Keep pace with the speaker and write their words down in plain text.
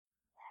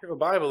If you have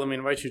a Bible, let me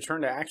invite you to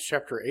turn to Acts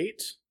chapter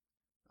 8.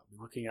 I'll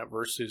be looking at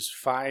verses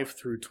 5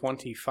 through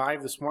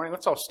 25 this morning.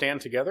 Let's all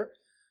stand together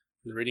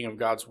for the reading of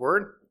God's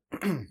Word.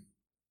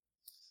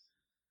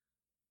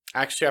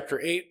 Acts chapter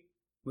 8,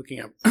 looking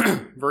at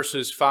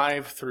verses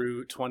 5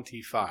 through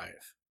 25.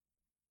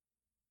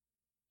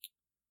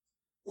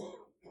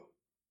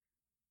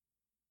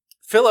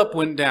 Philip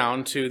went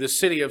down to the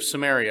city of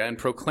Samaria and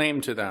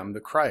proclaimed to them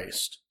the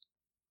Christ.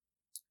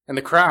 And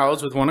the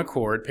crowds, with one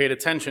accord, paid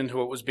attention to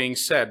what was being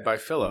said by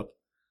Philip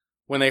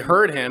when they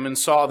heard him and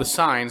saw the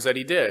signs that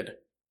he did.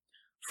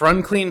 For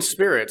unclean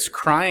spirits,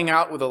 crying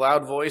out with a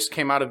loud voice,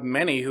 came out of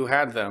many who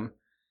had them,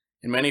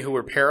 and many who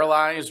were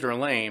paralyzed or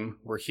lame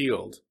were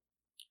healed.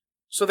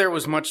 So there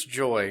was much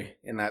joy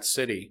in that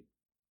city.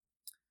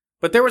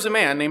 But there was a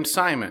man named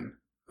Simon,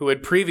 who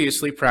had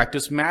previously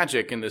practiced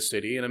magic in the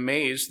city and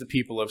amazed the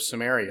people of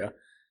Samaria,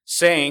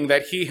 saying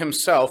that he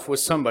himself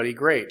was somebody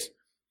great.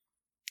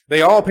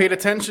 They all paid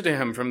attention to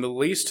him from the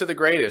least to the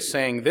greatest,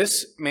 saying,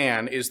 "This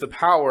man is the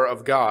power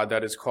of God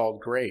that is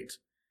called great."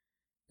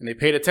 And they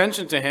paid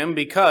attention to him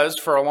because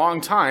for a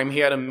long time he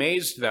had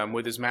amazed them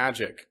with his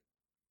magic.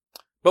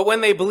 But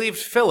when they believed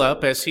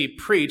Philip as he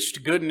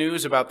preached good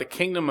news about the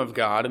kingdom of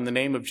God in the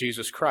name of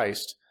Jesus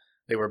Christ,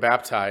 they were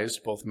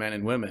baptized, both men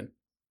and women.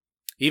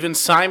 Even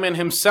Simon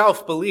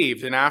himself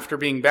believed, and after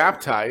being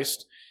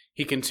baptized,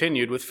 he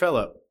continued with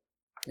Philip.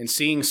 And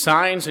seeing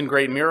signs and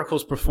great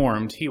miracles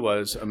performed, he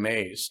was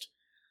amazed.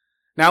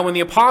 Now when the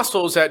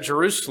apostles at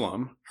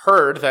Jerusalem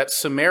heard that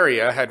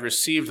Samaria had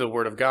received the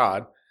word of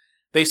God,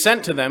 they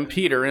sent to them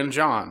Peter and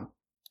John,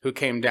 who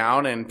came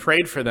down and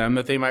prayed for them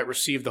that they might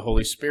receive the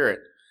Holy Spirit.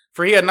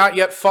 For he had not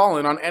yet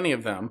fallen on any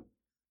of them.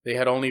 They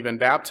had only been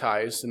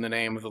baptized in the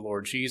name of the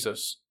Lord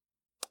Jesus.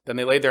 Then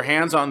they laid their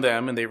hands on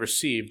them, and they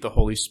received the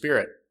Holy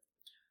Spirit.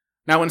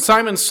 Now when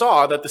Simon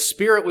saw that the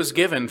Spirit was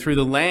given through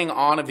the laying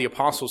on of the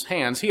apostles'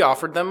 hands, he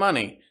offered them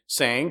money,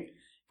 saying,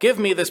 "Give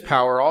me this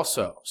power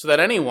also, so that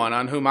anyone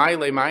on whom I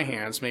lay my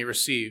hands may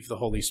receive the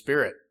Holy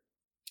Spirit."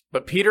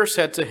 But Peter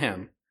said to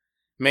him,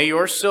 "May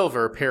your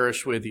silver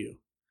perish with you,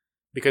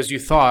 because you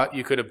thought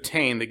you could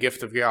obtain the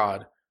gift of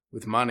God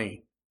with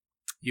money.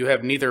 You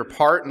have neither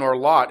part nor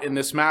lot in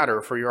this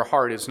matter, for your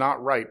heart is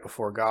not right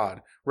before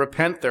God.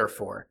 Repent,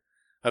 therefore,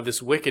 of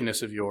this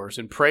wickedness of yours,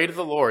 and pray to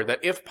the Lord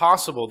that, if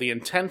possible, the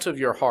intent of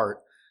your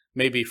heart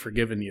may be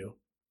forgiven you.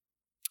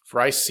 For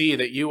I see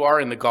that you are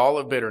in the gall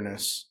of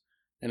bitterness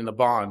and in the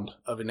bond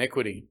of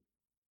iniquity."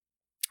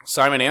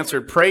 Simon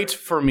answered, "Pray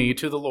for me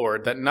to the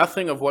Lord, that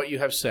nothing of what you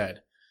have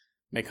said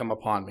may come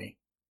upon me."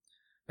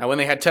 Now when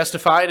they had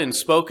testified and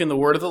spoken the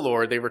word of the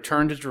Lord, they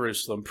returned to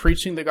Jerusalem,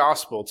 preaching the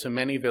gospel to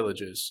many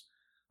villages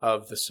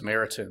of the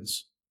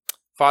Samaritans.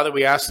 Father,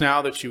 we ask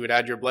now that you would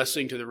add your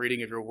blessing to the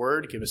reading of your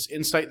word. Give us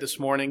insight this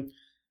morning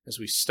as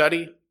we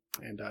study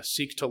and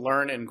seek to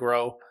learn and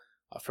grow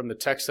from the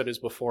text that is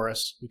before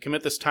us. We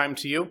commit this time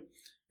to you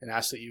and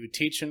ask that you would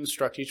teach and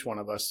instruct each one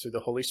of us through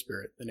the Holy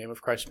Spirit. In the name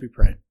of Christ we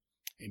pray.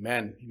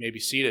 Amen. You may be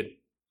seated.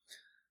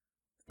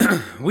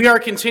 We are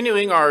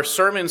continuing our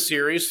sermon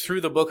series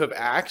through the book of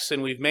Acts,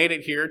 and we've made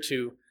it here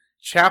to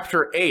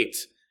chapter 8.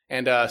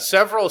 And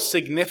several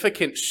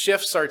significant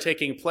shifts are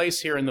taking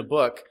place here in the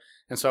book.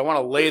 And so I want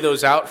to lay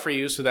those out for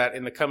you so that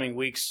in the coming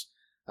weeks,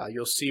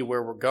 you'll see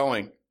where we're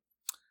going.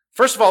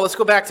 First of all, let's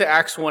go back to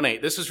Acts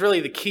 1:8. This is really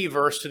the key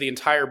verse to the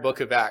entire book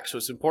of Acts, so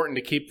it's important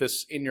to keep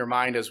this in your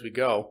mind as we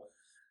go.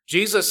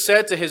 Jesus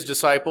said to his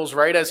disciples,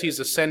 right as he's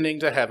ascending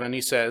to heaven,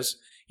 he says,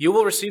 "You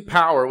will receive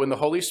power when the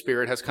Holy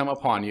Spirit has come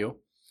upon you,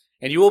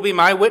 and you will be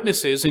my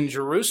witnesses in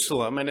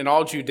Jerusalem and in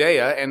all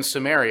Judea and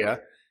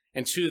Samaria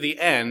and to the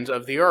end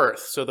of the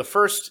earth." So the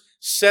first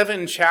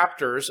 7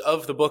 chapters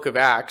of the book of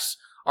Acts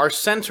are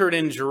centered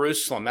in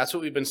Jerusalem. That's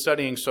what we've been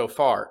studying so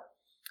far.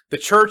 The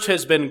church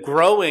has been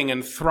growing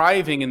and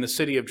thriving in the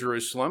city of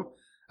Jerusalem.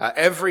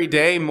 Every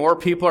day, more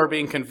people are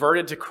being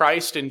converted to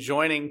Christ and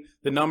joining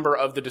the number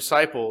of the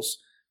disciples.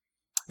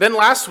 Then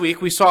last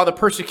week, we saw the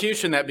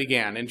persecution that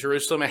began in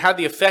Jerusalem. It had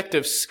the effect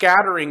of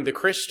scattering the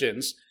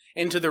Christians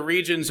into the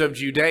regions of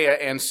Judea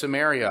and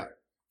Samaria,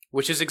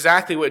 which is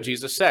exactly what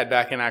Jesus said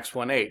back in Acts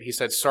 1:8. He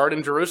said, start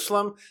in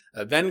Jerusalem,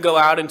 then go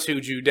out into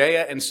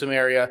Judea and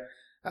Samaria,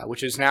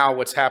 which is now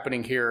what's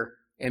happening here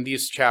in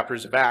these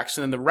chapters of Acts.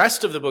 And then the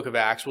rest of the book of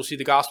Acts, we'll see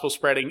the gospel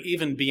spreading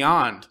even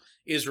beyond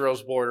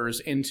Israel's borders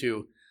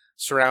into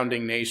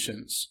surrounding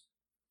nations.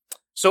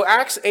 So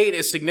Acts 8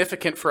 is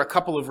significant for a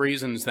couple of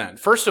reasons then.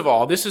 First of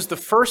all, this is the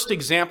first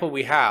example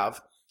we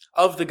have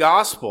of the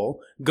gospel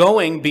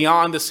going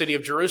beyond the city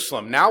of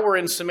Jerusalem. Now we're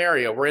in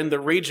Samaria. We're in the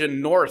region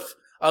north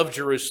of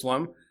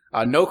Jerusalem.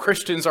 No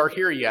Christians are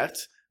here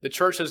yet. The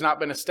church has not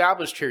been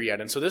established here yet.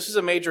 And so this is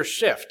a major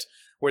shift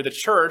where the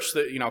church,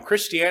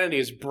 Christianity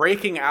is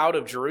breaking out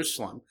of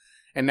Jerusalem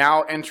and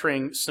now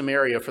entering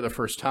Samaria for the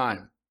first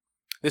time.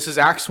 This is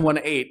Acts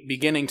 1:8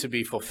 beginning to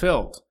be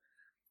fulfilled.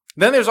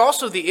 Then there's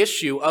also the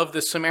issue of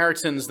the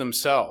Samaritans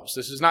themselves.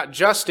 This is not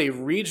just a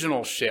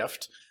regional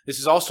shift. This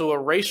is also a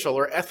racial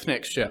or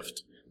ethnic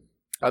shift.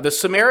 The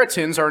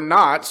Samaritans are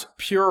not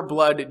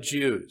pure-blood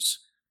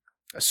Jews.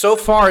 So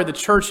far, the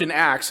church in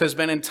Acts has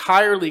been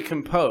entirely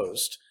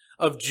composed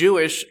of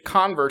Jewish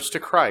converts to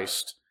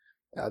Christ.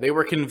 They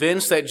were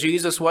convinced that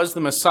Jesus was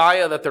the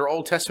Messiah that their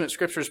Old Testament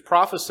scriptures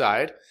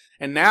prophesied.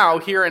 And now,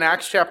 here in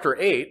Acts chapter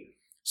 8,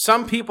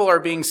 some people are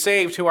being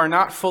saved who are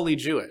not fully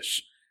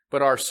Jewish,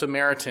 but are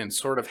Samaritans,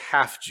 sort of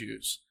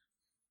half-Jews.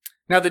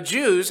 Now, the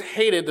Jews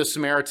hated the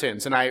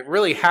Samaritans, and I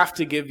really have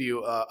to give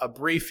you a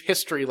brief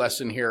history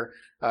lesson here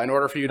in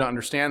order for you to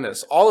understand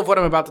this. All of what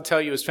I'm about to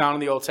tell you is found in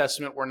the Old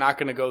Testament. We're not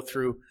going to go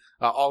through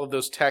all of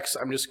those texts.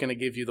 I'm just going to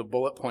give you the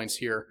bullet points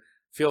here.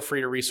 Feel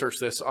free to research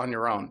this on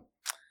your own.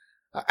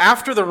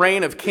 After the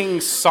reign of King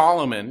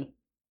Solomon,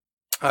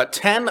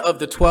 10 of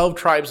the 12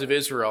 tribes of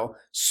Israel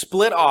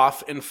split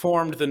off and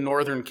formed the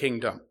northern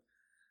kingdom.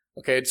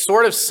 Okay, it's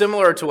sort of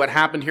similar to what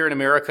happened here in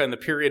America in the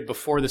period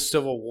before the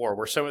Civil War,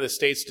 where some of the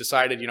states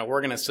decided,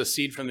 we're going to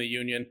secede from the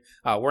Union.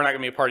 We're not going to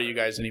be a part of you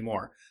guys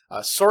anymore.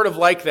 Sort of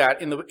like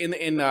that in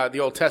the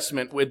Old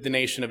Testament with the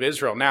nation of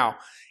Israel. Now,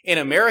 in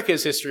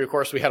America's history, of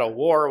course, we had a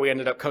war. We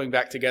ended up coming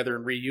back together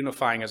and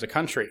reunifying as a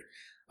country.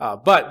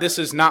 But this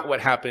is not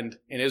what happened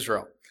in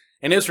Israel.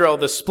 In Israel,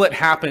 the split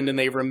happened and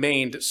they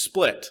remained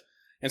split.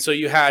 And so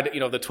you had,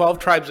 the 12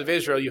 tribes of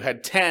Israel, you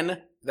had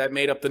 10 that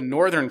made up the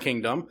northern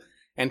kingdom,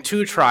 and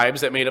 2 tribes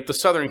that made up the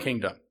southern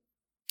kingdom.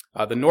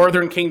 The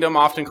northern kingdom,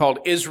 often called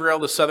Israel,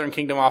 the southern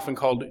kingdom, often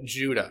called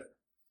Judah.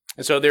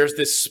 And so there's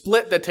this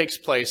split that takes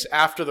place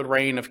after the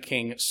reign of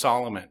King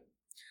Solomon.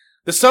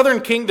 The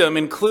southern kingdom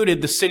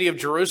included the city of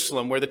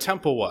Jerusalem, where the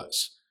temple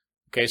was.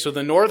 Okay, so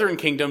the northern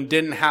kingdom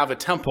didn't have a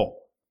temple.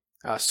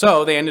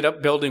 So they ended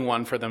up building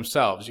one for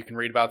themselves. You can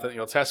read about that in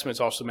the Old Testament.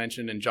 It's also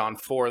mentioned in John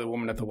 4. The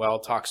woman at the well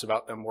talks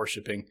about them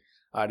worshiping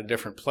at a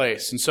different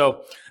place. And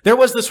so there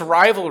was this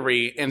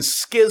rivalry and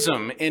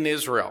schism in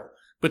Israel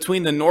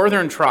between the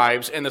northern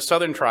tribes and the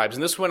southern tribes,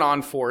 and this went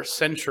on for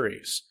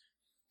centuries.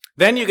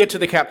 Then you get to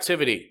the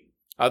captivity.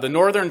 The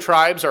northern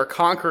tribes are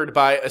conquered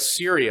by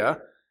Assyria.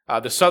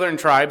 The southern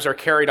tribes are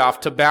carried off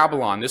to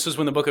Babylon. This is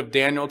when the book of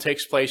Daniel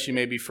takes place. You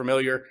may be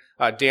familiar.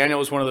 Daniel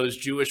was one of those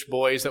Jewish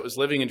boys that was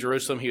living in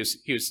Jerusalem. He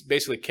was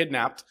basically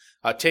kidnapped,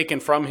 taken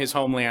from his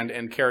homeland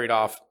and carried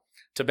off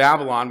to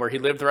Babylon, where he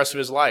lived the rest of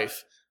his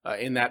life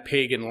in that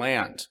pagan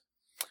land.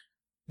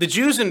 The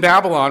Jews in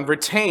Babylon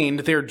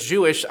retained their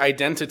Jewish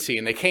identity,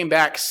 and they came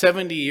back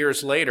 70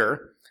 years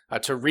later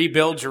to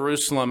rebuild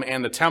Jerusalem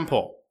and the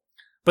temple.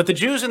 But the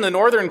Jews in the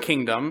northern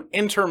kingdom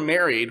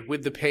intermarried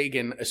with the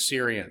pagan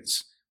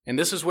Assyrians. And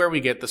this is where we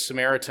get the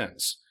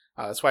Samaritans.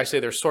 That's why I say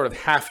they're sort of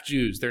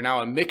half-Jews. They're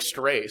now a mixed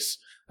race,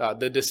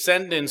 the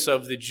descendants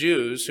of the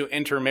Jews who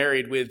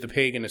intermarried with the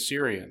pagan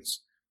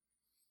Assyrians.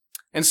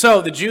 And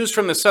so the Jews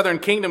from the southern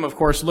kingdom, of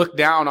course, looked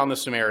down on the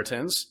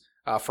Samaritans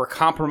for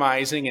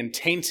compromising and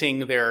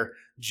tainting their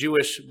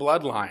Jewish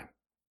bloodline.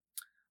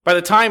 By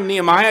the time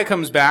Nehemiah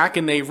comes back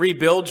and they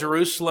rebuild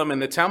Jerusalem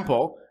and the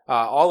temple,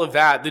 all of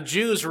that, the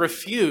Jews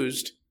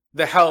refused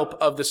the help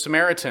of the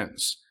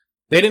Samaritans.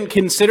 They didn't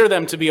consider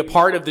them to be a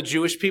part of the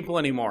Jewish people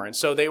anymore, and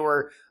so they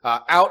were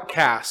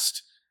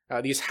outcast.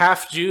 These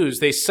half-Jews,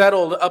 they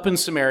settled up in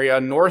Samaria,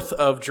 north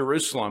of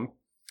Jerusalem,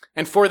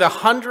 and for the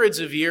hundreds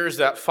of years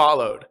that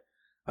followed,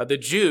 the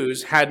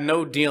Jews had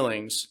no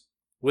dealings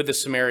with the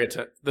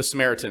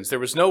Samaritans. There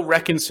was no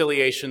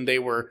reconciliation. They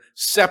were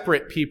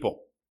separate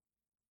people.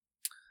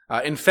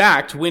 In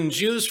fact, when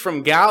Jews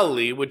from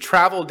Galilee would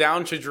travel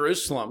down to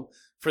Jerusalem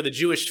for the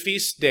Jewish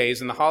feast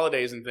days and the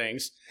holidays and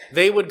things,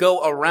 they would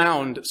go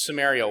around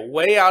Samaria,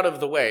 way out of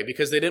the way,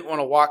 because they didn't want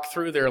to walk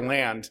through their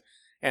land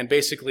and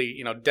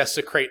basically,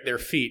 desecrate their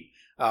feet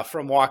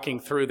from walking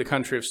through the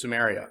country of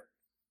Samaria.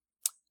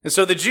 And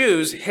so the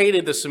Jews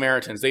hated the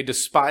Samaritans. They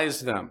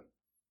despised them.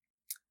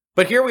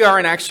 But here we are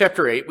in Acts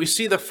chapter 8. We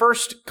see the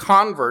first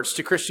converts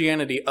to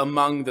Christianity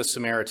among the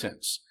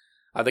Samaritans.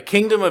 The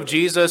kingdom of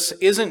Jesus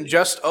isn't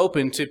just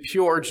open to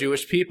pure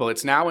Jewish people.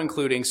 It's now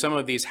including some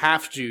of these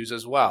half-Jews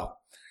as well.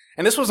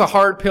 And this was a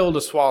hard pill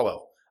to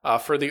swallow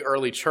for the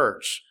early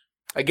church.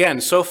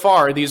 Again, so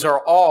far, these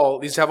have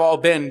all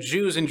been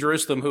Jews in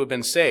Jerusalem who have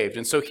been saved.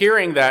 And so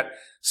hearing that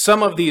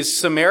some of these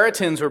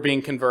Samaritans were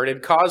being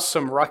converted caused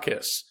some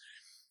ruckus.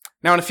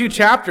 Now, in a few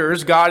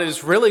chapters, God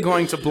is really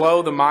going to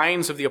blow the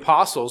minds of the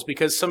apostles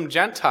because some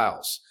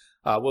Gentiles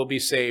will be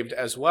saved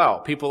as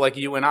well. People like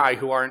you and I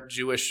who aren't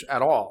Jewish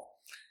at all.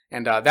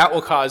 And that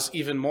will cause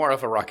even more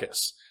of a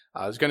ruckus.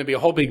 There's going to be a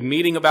whole big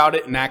meeting about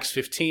it in Acts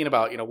 15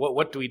 about,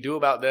 what do we do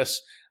about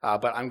this?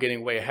 But I'm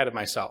getting way ahead of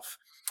myself.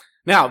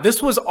 Now,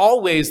 this was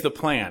always the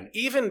plan.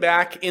 Even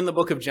back in the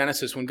book of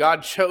Genesis, when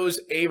God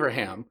chose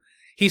Abraham,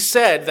 he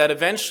said that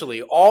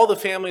eventually all the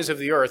families of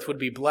the earth would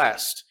be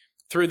blessed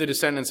through the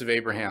descendants of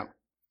Abraham.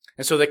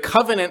 And so the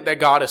covenant that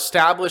God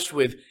established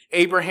with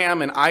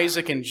Abraham and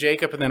Isaac and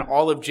Jacob, and then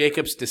all of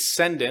Jacob's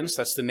descendants,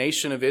 that's the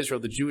nation of Israel,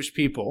 the Jewish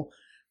people,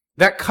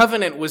 that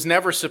covenant was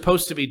never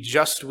supposed to be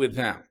just with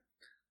them.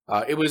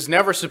 It was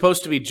never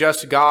supposed to be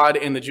just God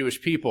and the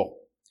Jewish people.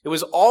 It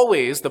was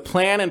always the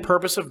plan and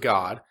purpose of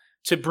God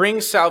to bring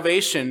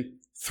salvation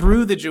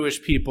through the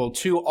Jewish people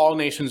to all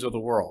nations of the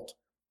world.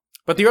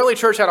 But the early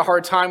church had a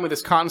hard time with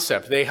this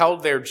concept. They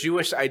held their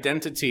Jewish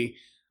identity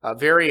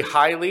very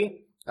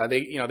highly.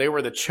 They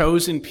were the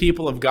chosen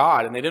people of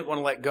God, and they didn't want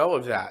to let go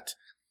of that.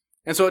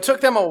 And so it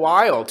took them a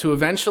while to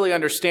eventually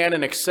understand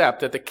and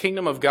accept that the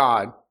kingdom of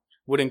God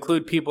would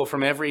include people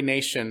from every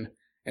nation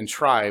and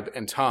tribe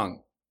and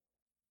tongue.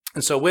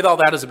 And so with all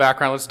that as a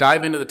background, let's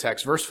dive into the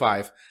text. Verse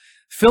 5.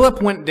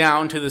 Philip went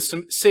down to the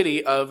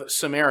city of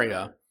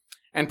Samaria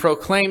and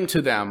proclaimed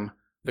to them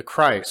the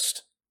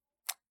Christ.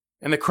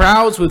 And the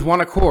crowds with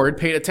one accord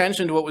paid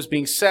attention to what was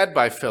being said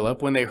by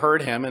Philip when they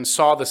heard him and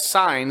saw the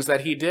signs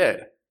that he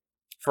did.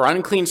 For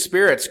unclean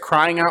spirits,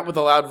 crying out with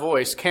a loud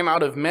voice, came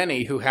out of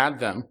many who had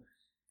them,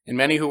 and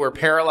many who were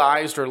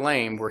paralyzed or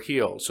lame were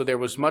healed. So there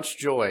was much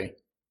joy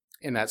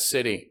in that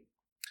city.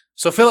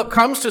 So Philip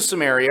comes to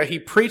Samaria. He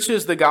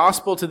preaches the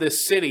gospel to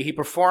this city. He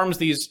performs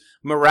these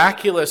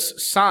miraculous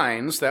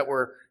signs that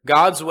were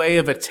God's way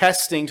of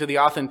attesting to the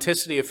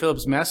authenticity of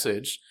Philip's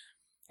message.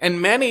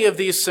 And many of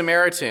these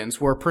Samaritans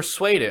were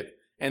persuaded,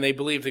 and they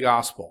believed the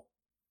gospel.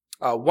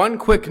 One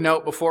quick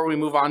note before we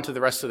move on to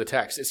the rest of the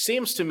text. It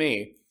seems to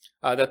me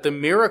that the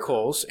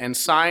miracles and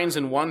signs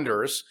and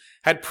wonders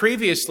had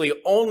previously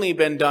only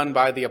been done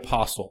by the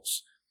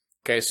apostles.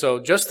 Okay, so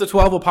just the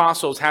 12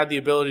 apostles had the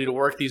ability to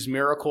work these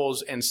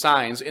miracles and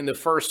signs in the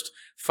first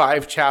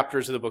 5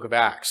 chapters of the book of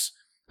Acts.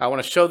 I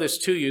want to show this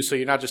to you so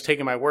you're not just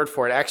taking my word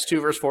for it. Acts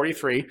 2 verse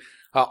 43,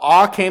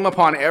 awe came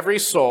upon every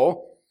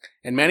soul,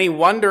 and many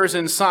wonders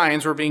and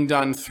signs were being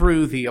done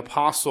through the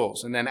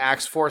apostles. And then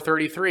Acts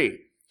 4:33,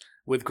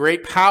 with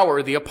great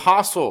power the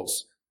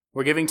apostles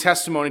were giving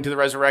testimony to the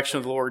resurrection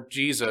of the Lord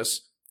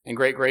Jesus, and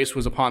great grace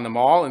was upon them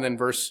all. And then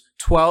verse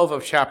 12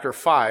 of chapter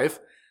 5,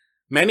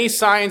 many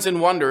signs and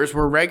wonders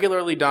were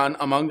regularly done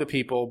among the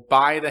people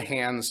by the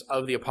hands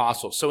of the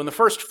apostles. So in the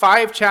first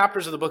 5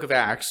 chapters of the book of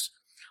Acts,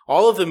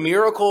 all of the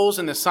miracles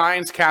and the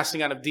signs,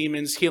 casting out of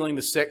demons, healing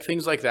the sick,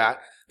 things like that,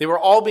 they were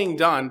all being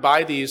done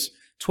by these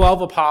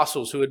 12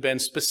 apostles who had been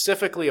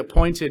specifically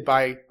appointed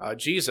by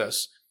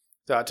Jesus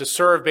to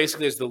serve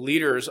basically as the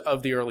leaders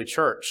of the early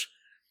church.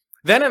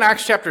 Then in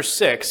Acts chapter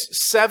 6,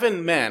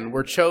 7 men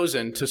were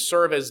chosen to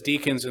serve as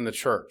deacons in the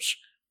church.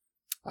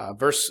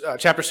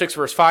 Chapter 6,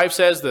 verse 5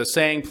 says, the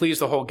saying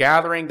pleased the whole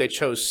gathering. They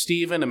chose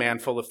Stephen, a man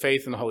full of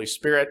faith in the Holy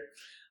Spirit,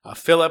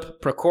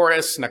 Philip,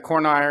 Prochorus,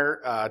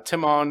 Nicanor,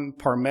 Timon,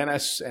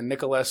 Parmenas, and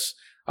Nicholas,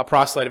 a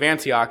proselyte of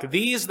Antioch.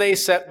 These they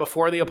set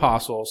before the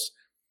apostles,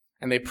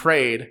 and they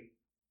prayed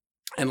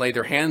and laid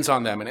their hands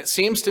on them. And it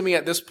seems to me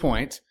at this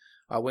point,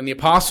 when the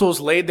apostles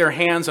laid their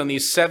hands on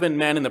these 7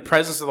 men in the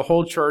presence of the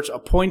whole church,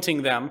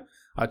 appointing them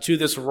to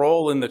this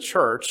role in the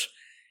church,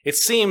 it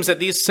seems that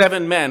these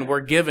 7 men were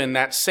given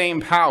that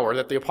same power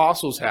that the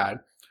apostles had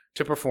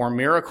to perform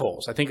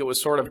miracles. I think it was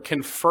sort of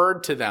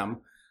conferred to them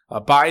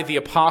by the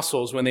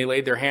apostles when they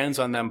laid their hands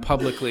on them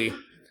publicly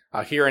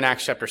here in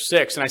Acts chapter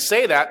 6. And I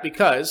say that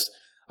because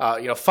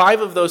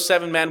 5 of those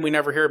 7 men we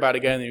never hear about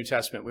again in the New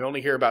Testament. We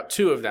only hear about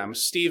 2 of them,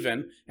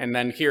 Stephen, and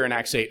then here in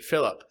Acts 8,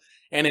 Philip.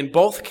 And in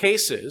both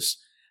cases,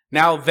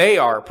 now they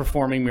are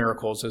performing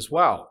miracles as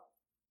well.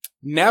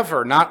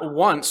 Never, not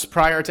once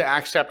prior to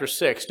Acts chapter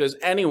 6, does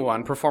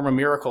anyone perform a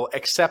miracle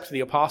except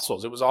the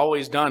apostles. It was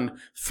always done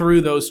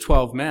through those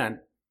 12 men.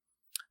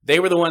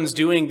 They were the ones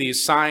doing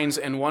these signs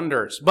and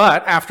wonders.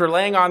 But after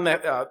laying on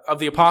of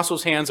the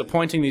apostles' hands,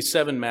 appointing these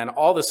 7 men,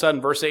 all of a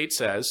sudden, verse 8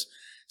 says,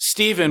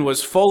 Stephen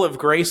was full of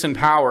grace and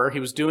power. He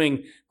was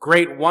doing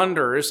great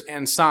wonders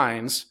and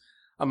signs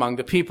among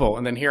the people.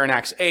 And then here in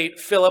Acts 8,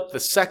 Philip, the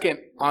second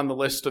on the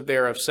list of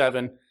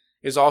 7,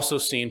 is also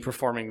seen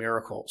performing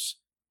miracles.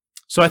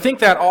 So I think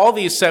that all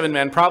these 7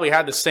 men probably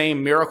had the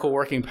same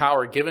miracle-working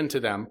power given to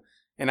them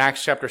in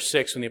Acts chapter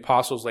 6 when the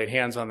apostles laid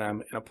hands on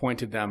them and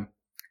appointed them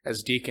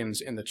as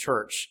deacons in the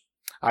church.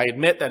 I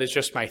admit that is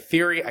just my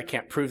theory. I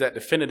can't prove that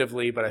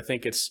definitively, but I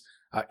think it's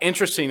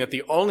interesting that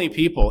the only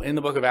people in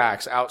the book of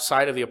Acts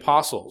outside of the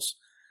apostles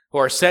who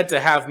are said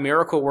to have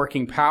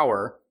miracle-working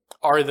power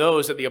are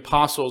those that the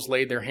apostles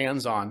laid their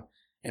hands on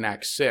in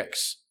Acts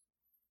 6.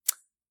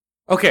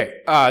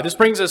 Okay, this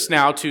brings us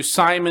now to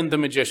Simon the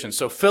magician.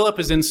 So Philip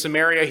is in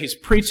Samaria. He's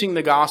preaching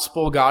the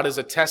gospel. God is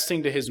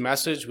attesting to his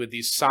message with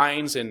these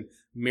signs and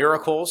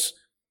miracles.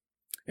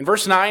 And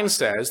verse 9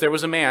 says, there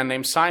was a man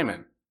named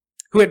Simon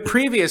who had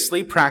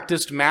previously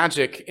practiced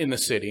magic in the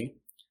city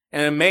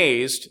and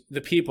amazed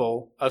the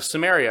people of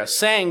Samaria,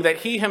 saying that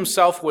he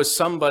himself was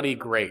somebody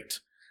great.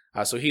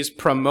 So he's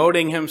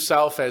promoting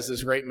himself as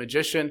this great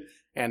magician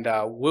and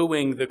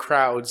wooing the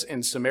crowds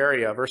in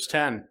Samaria. Verse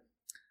 10,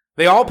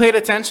 they all paid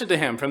attention to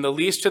him from the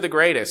least to the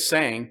greatest,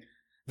 saying,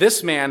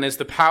 this man is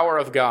the power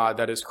of God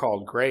that is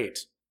called great.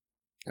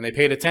 And they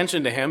paid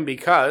attention to him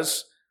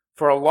because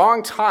for a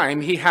long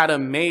time he had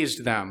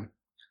amazed them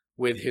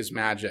with his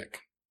magic.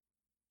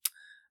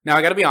 Now,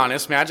 I got to be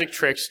honest, magic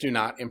tricks do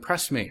not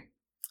impress me.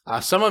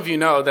 Some of you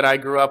know that I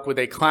grew up with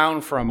a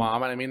clown for a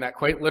mom, and I mean that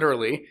quite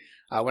literally.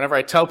 Whenever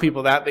I tell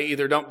people that, they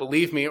either don't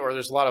believe me or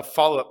there's a lot of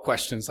follow-up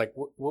questions like,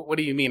 what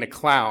do you mean a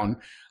clown?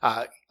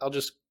 I'll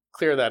just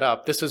clear that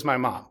up. This is my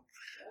mom.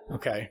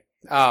 Okay.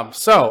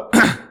 So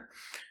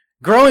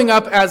growing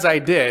up as I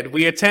did,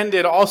 we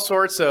attended all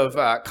sorts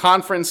of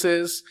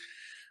conferences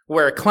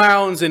where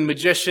clowns and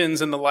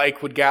magicians and the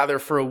like would gather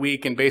for a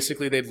week, and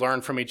basically they'd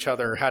learn from each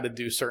other how to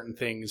do certain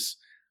things,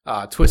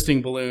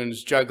 twisting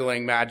balloons,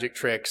 juggling, magic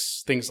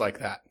tricks, things like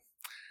that.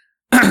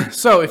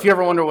 So if you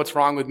ever wonder what's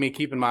wrong with me,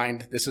 keep in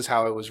mind this is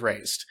how I was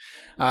raised.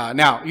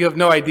 Now, you have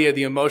no idea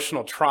the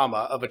emotional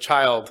trauma of a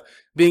child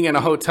being in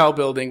a hotel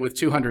building with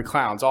 200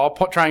 clowns, all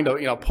trying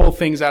to, pull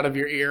things out of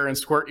your ear and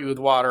squirt you with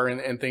water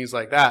and things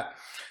like that.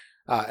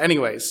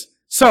 Anyways,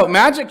 so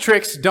magic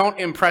tricks don't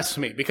impress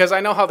me because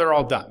I know how they're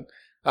all done.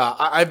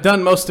 I've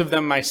done most of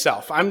them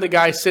myself. I'm the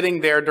guy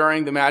sitting there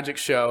during the magic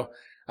show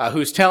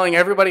who's telling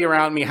everybody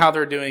around me how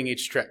they're doing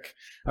each trick.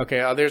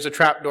 Okay, there's a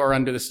trap door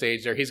under the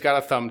stage there. He's got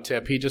a thumb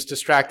tip. He just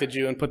distracted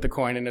you and put the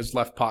coin in his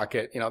left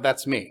pocket.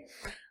 That's me.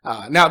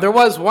 Now, there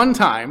was one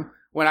time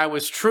when I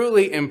was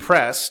truly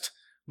impressed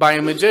by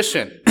a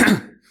magician.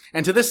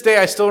 And to this day,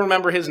 I still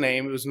remember his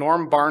name. It was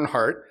Norm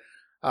Barnhart,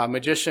 a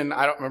magician.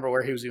 I don't remember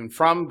where he was even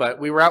from, but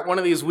we were at one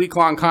of these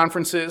week-long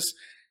conferences,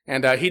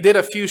 and he did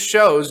a few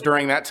shows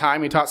during that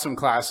time. He taught some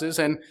classes,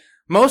 and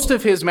most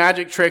of his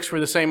magic tricks were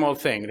the same old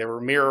thing. There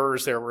were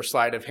mirrors, there were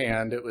sleight of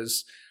hand. It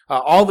was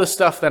all the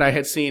stuff that I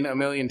had seen a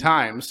million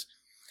times.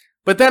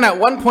 But then at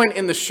one point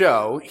in the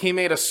show, he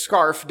made a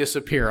scarf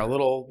disappear, a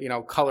little,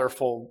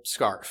 colorful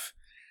scarf.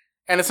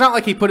 And it's not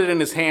like he put it in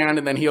his hand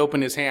and then he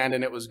opened his hand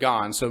and it was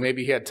gone. So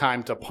maybe he had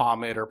time to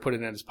palm it or put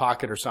it in his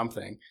pocket or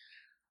something.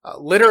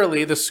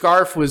 Literally, the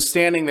scarf was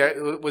standing there,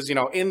 it was,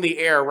 in the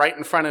air right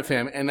in front of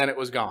him, and then it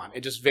was gone.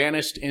 It just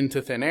vanished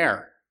into thin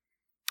air.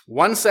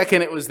 1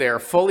 second it was there,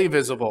 fully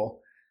visible.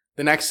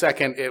 The next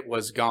second it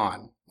was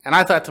gone. And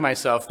I thought to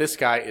myself, this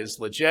guy is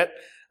legit.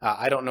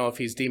 I don't know if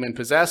he's demon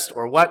possessed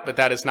or what, but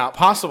that is not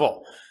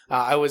possible.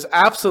 I was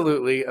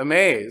absolutely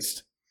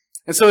amazed.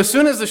 And so as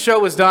soon as the show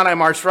was done, I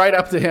marched right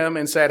up to him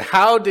and said,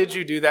 "How did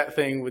you do that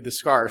thing with the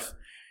scarf?"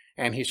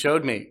 And he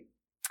showed me.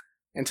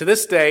 And to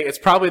this day, it's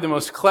probably the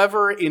most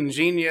clever,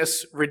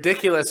 ingenious,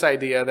 ridiculous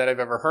idea that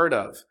I've ever heard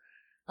of.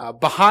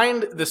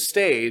 Behind the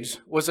stage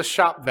was a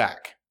shop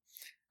vac.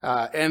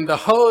 And the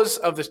hose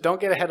of this,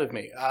 don't get ahead of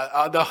me.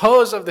 The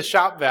hose of the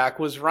shop vac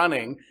was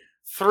running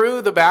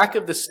through the back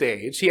of the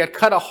stage. He had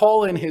cut a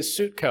hole in his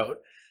suit coat,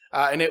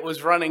 and it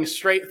was running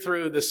straight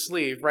through the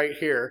sleeve right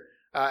here,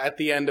 at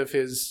the end of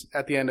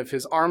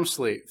his arm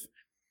sleeve.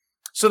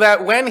 So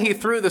that when he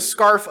threw the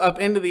scarf up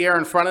into the air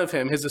in front of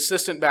him, his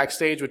assistant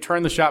backstage would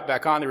turn the shop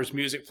back on. There was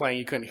music playing.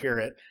 You couldn't hear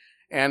it.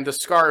 And the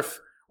scarf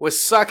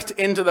was sucked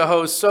into the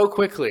hose so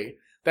quickly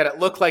that it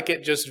looked like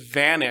it just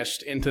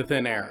vanished into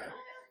thin air.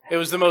 It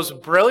was the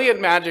most brilliant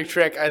magic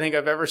trick I think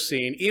I've ever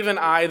seen. Even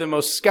I, the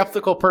most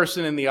skeptical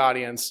person in the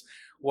audience,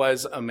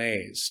 was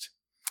amazed.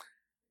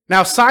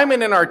 Now,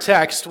 Simon in our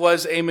text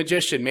was a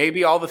magician.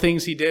 Maybe all the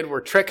things he did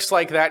were tricks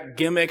like that,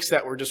 gimmicks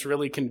that were just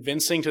really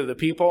convincing to the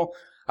people.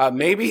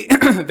 Maybe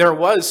there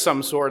was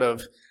some sort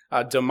of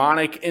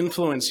demonic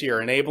influence here,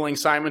 enabling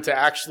Simon to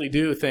actually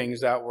do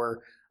things that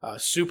were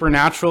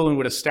supernatural and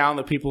would astound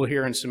the people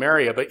here in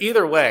Samaria. But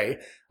either way,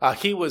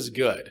 he was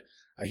good.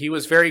 He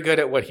was very good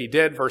at what he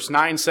did. Verse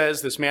 9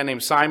 says, this man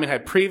named Simon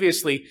had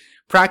previously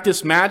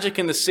practiced magic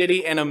in the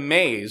city and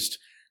amazed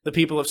the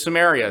people of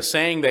Samaria,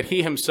 saying that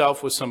he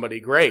himself was somebody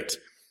great.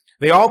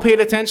 They all paid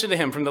attention to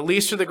him, from the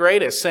least to the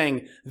greatest,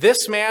 saying,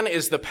 "This man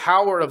is the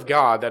power of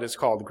God that is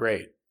called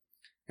great."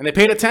 And they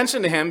paid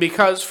attention to him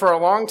because for a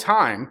long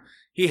time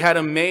he had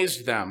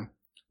amazed them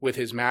with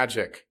his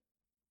magic.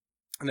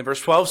 And then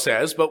verse 12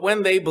 says, "But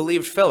when they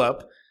believed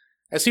Philip,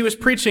 as he was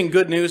preaching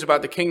good news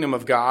about the kingdom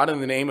of God in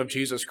the name of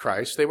Jesus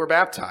Christ, they were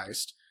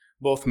baptized,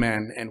 both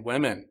men and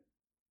women."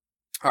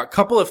 A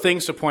couple of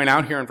things to point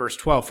out here in verse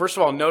 12. First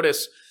of all,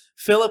 notice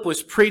Philip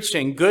was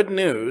preaching good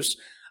news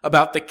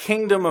about the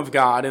kingdom of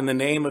God in the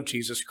name of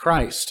Jesus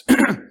Christ.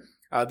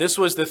 This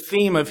was the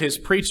theme of his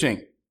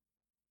preaching.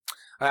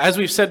 As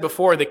we've said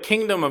before, the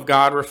kingdom of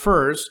God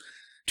refers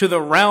to the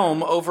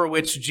realm over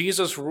which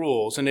Jesus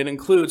rules, and it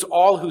includes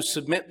all who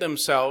submit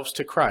themselves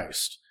to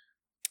Christ.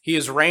 He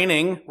is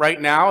reigning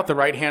right now at the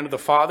right hand of the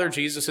Father.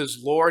 Jesus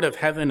is Lord of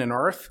heaven and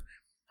earth.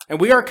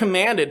 And we are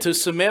commanded to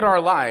submit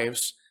our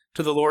lives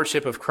to the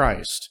lordship of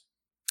Christ.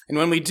 And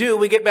when we do,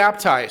 we get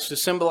baptized to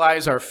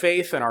symbolize our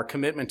faith and our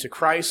commitment to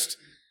Christ.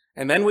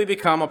 And then we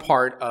become a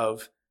part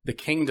of the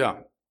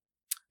kingdom.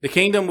 The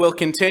kingdom will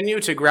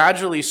continue to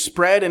gradually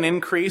spread and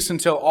increase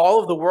until all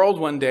of the world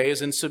one day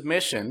is in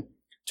submission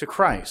to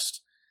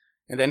Christ.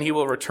 And then he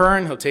will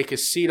return. He'll take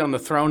his seat on the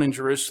throne in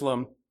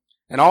Jerusalem.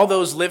 And all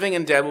those living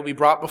and dead will be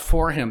brought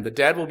before him. The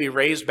dead will be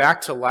raised back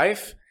to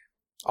life.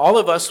 All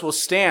of us will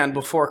stand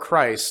before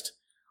Christ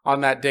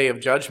on that day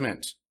of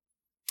judgment.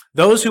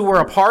 Those who were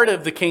a part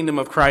of the kingdom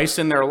of Christ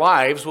in their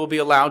lives will be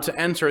allowed to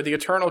enter the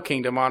eternal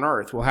kingdom on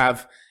earth. We'll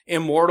have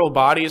immortal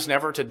bodies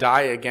never to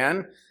die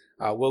again.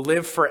 We'll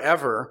live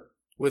forever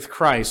with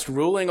Christ,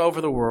 ruling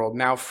over the world,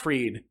 now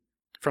freed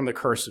from the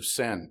curse of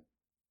sin.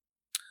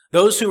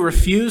 Those who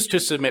refuse to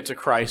submit to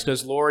Christ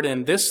as Lord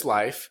in this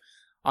life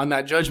on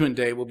that judgment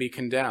day will be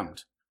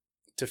condemned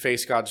to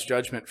face God's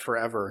judgment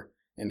forever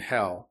in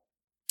hell.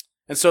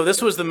 And so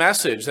this was the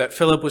message that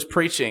Philip was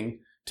preaching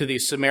to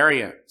these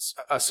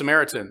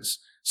Samaritans.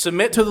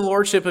 Submit to the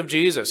lordship of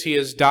Jesus. He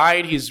has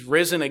died. He's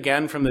risen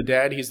again from the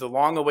dead. He's the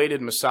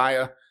long-awaited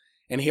Messiah.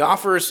 And he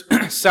offers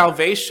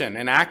salvation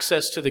and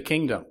access to the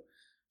kingdom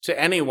to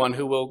anyone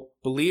who will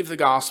believe the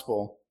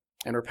gospel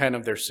and repent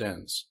of their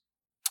sins.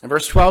 And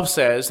verse 12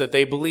 says that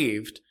they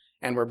believed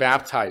and were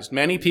baptized.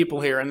 Many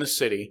people here in the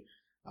city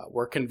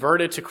were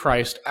converted to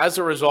Christ as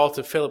a result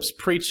of Philip's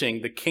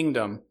preaching the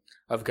kingdom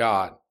of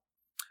God.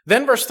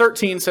 Then verse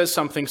 13 says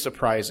something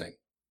surprising.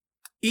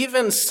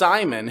 Even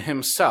Simon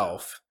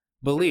himself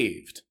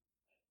believed.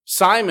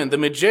 Simon, the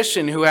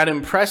magician who had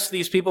impressed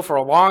these people for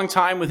a long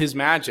time with his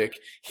magic,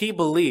 he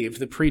believed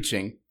the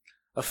preaching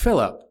of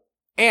Philip.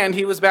 And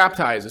he was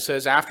baptized. It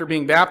says after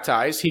being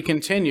baptized, he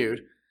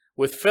continued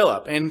with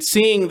Philip. And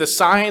seeing the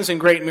signs and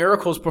great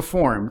miracles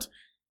performed,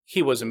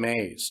 he was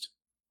amazed.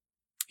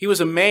 He was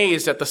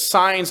amazed at the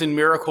signs and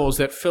miracles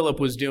that Philip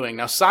was doing.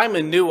 Now,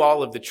 Simon knew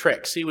all of the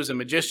tricks. He was a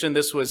magician.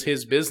 This was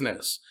his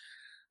business.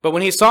 But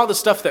when he saw the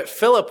stuff that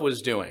Philip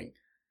was doing,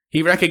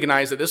 he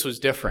recognized that this was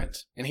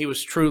different, and he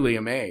was truly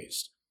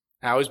amazed.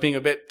 I was being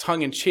a bit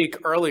tongue-in-cheek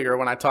earlier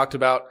when I talked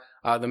about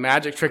the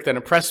magic trick that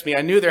impressed me.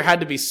 I knew there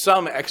had to be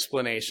some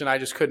explanation. I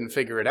just couldn't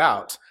figure it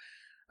out.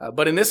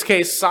 But in this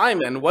case,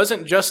 Simon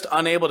wasn't just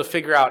unable to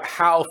figure out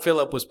how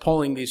Philip was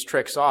pulling these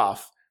tricks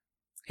off.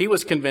 He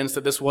was convinced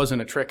that this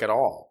wasn't a trick at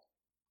all.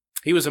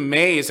 He was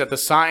amazed at the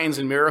signs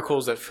and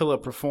miracles that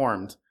Philip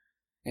performed,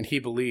 and he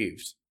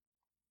believed.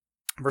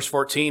 Verse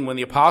 14, when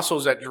the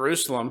apostles at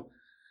Jerusalem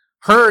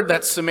heard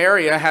that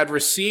Samaria had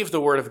received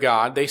the word of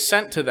God, they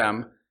sent to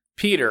them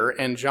Peter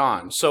and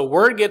John. So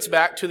word gets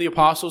back to the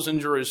apostles in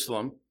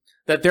Jerusalem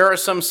that there are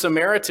some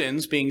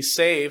Samaritans being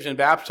saved and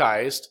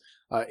baptized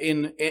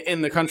in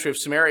the country of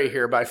Samaria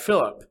here by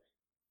Philip.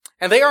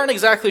 And they aren't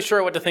exactly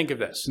sure what to think of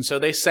this. And so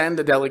they send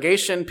a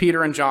delegation.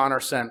 Peter and John are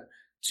sent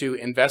to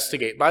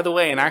investigate. By the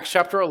way, in Acts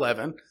chapter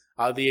 11,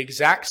 the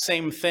exact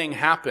same thing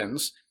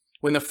happens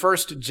when the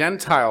first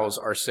Gentiles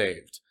are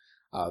saved,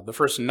 the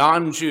first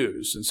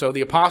non-Jews. And so the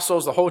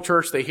apostles, the whole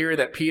church, they hear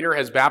that Peter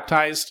has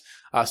baptized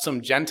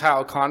some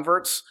Gentile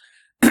converts,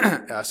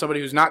 somebody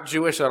who's not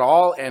Jewish at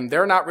all, and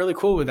they're not really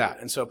cool with that.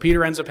 And so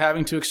Peter ends up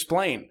having to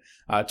explain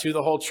to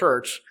the whole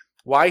church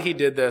why he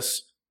did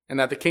this, and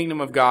that the kingdom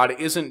of God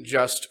isn't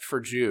just for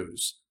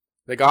Jews.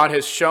 That God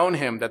has shown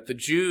him that the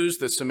Jews,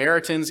 the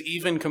Samaritans,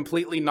 even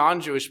completely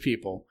non-Jewish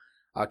people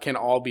can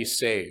all be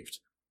saved.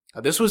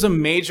 This was a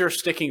major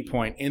sticking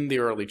point in the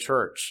early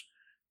church.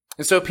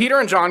 And so Peter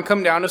and John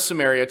come down to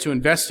Samaria to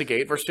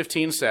investigate. Verse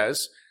 15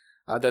 says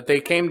that they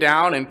came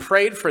down and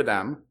prayed for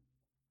them,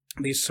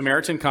 these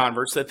Samaritan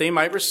converts, that they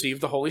might receive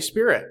the Holy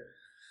Spirit.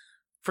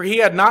 For he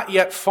had not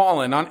yet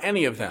fallen on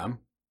any of them.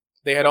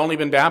 They had only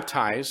been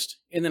baptized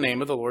in the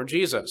name of the Lord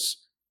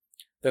Jesus.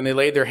 Then they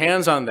laid their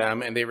hands on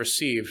them and they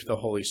received the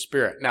Holy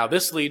Spirit. Now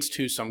this leads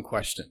to some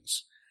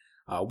questions.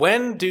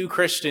 When do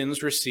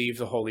Christians receive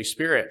the Holy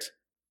Spirit?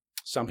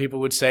 Some people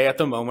would say at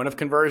the moment of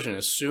conversion.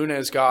 As soon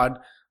as God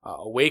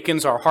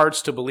awakens our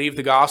hearts to believe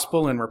the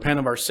gospel and repent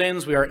of our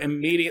sins, we are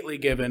immediately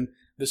given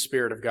the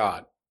Spirit of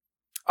God.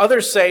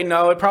 Others say,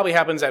 no, it probably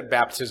happens at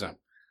baptism.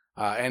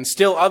 And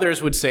still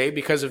others would say,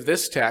 because of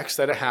this text,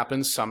 that it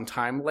happens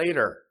sometime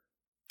later.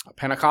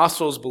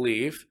 Pentecostals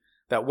believe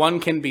that one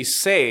can be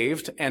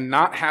saved and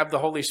not have the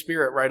Holy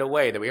Spirit right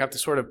away, that we have to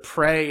sort of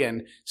pray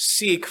and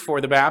seek for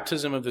the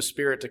baptism of the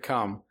Spirit to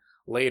come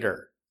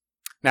later.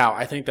 Now,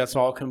 I think that's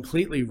all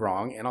completely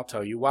wrong, and I'll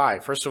tell you why.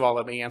 First of all,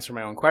 let me answer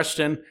my own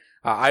question.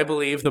 I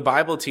believe the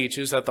Bible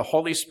teaches that the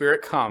Holy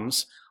Spirit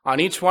comes on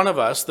each one of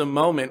us the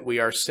moment we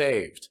are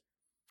saved.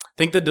 I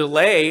think the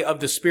delay of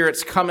the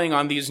Spirit's coming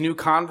on these new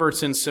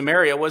converts in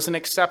Samaria was an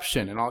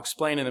exception, and I'll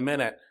explain in a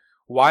minute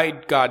why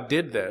God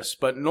did this.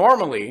 But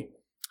normally,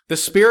 the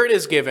Spirit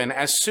is given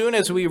as soon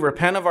as we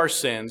repent of our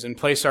sins and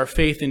place our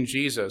faith in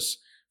Jesus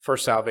for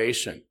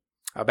salvation.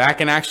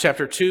 Back in Acts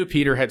chapter 2,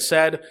 Peter had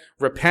said,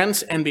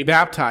 "Repent and be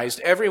baptized,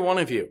 every one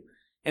of you,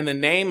 in the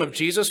name of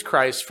Jesus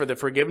Christ for the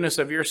forgiveness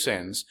of your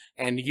sins,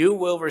 and you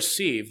will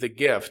receive the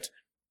gift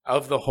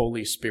of the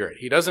Holy Spirit."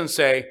 He doesn't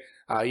say,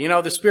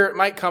 the Spirit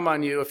might come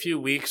on you a few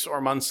weeks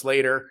or months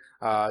later,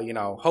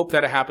 hope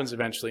that it happens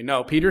eventually.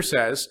 No, Peter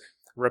says,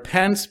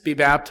 repent, be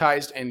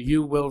baptized, and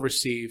you will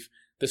receive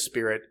the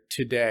Spirit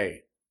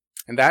today.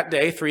 And that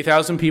day,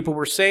 3,000 people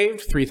were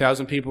saved,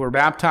 3,000 people were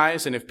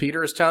baptized, and if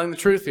Peter is telling the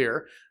truth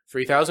here,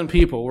 3,000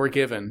 people were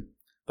given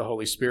the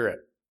Holy Spirit.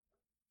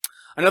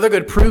 Another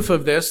good proof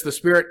of this, the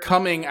Spirit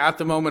coming at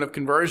the moment of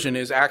conversion,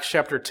 is Acts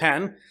chapter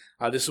 10.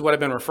 This is what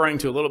I've been referring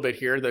to a little bit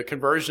here, the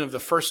conversion of the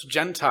first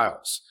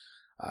Gentiles.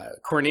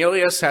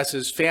 Cornelius has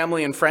his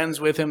family and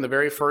friends with him, the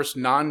very first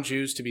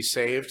non-Jews to be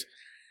saved.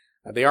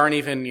 They aren't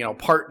even,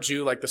 part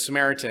Jew like the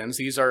Samaritans.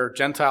 These are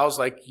Gentiles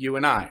like you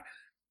and I.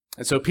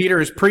 And so Peter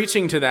is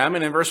preaching to them,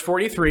 and in verse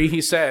 43,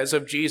 he says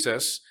of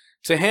Jesus,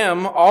 "To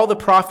him all the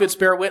prophets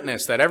bear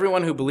witness that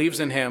everyone who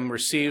believes in him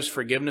receives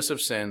forgiveness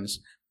of sins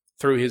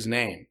through his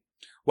name."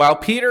 While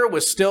Peter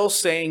was still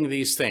saying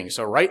these things,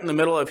 so right in the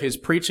middle of his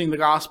preaching the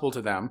gospel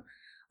to them,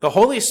 the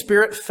Holy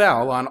Spirit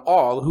fell on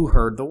all who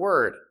heard the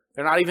word.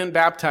 They're not even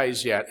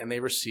baptized yet, and they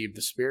received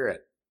the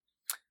Spirit.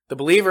 The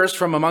believers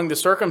from among the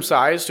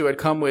circumcised who had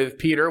come with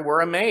Peter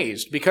were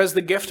amazed because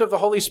the gift of the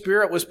Holy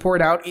Spirit was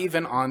poured out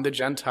even on the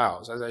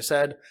Gentiles. As I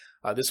said,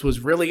 this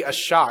was really a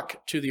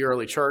shock to the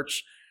early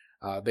church.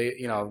 But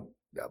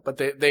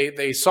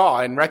they saw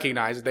and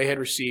recognized that they had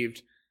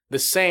received the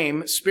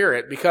same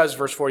Spirit because,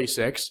 verse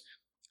 46,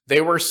 they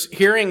were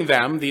hearing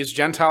them, these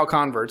Gentile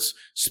converts,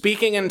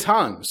 speaking in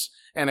tongues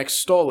and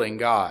extolling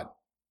God.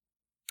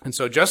 And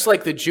so just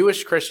like the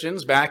Jewish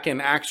Christians back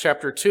in Acts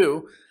chapter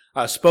 2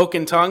 spoke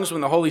in tongues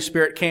when the Holy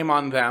Spirit came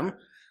on them,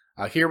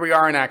 here we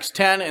are in Acts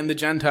 10, and the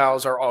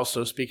Gentiles are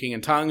also speaking in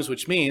tongues,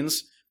 which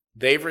means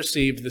they've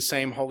received the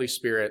same Holy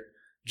Spirit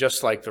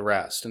just like the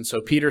rest. And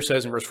so Peter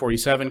says in verse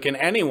 47, can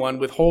anyone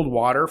withhold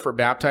water for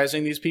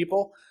baptizing these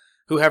people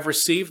who have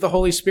received the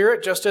Holy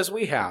Spirit just as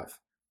we have?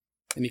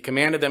 And he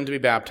commanded them to be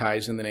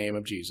baptized in the name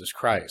of Jesus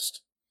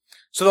Christ.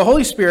 So the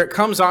Holy Spirit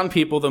comes on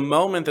people the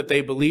moment that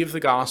they believe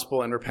the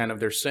gospel and repent of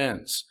their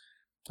sins.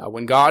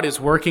 When God is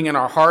working in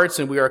our hearts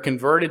and we are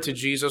converted to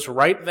Jesus,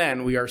 right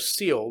then we are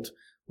sealed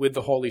with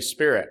the Holy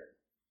Spirit.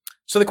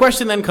 So the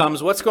question then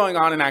comes, what's going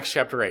on in Acts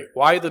chapter 8?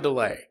 Why the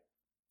delay?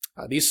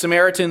 These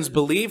Samaritans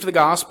believed the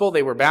gospel,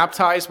 they were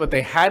baptized, but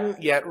they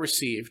hadn't yet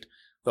received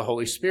the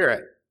Holy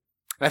Spirit.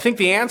 And I think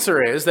the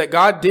answer is that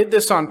God did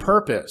this on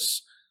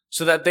purpose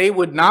so that they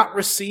would not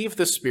receive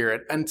the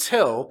Spirit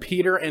until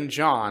Peter and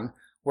John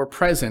were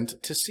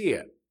present to see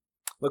it.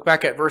 Look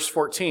back at verse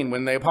 14.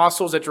 When the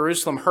apostles at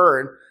Jerusalem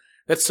heard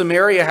that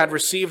Samaria had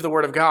received the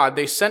word of God,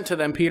 they sent to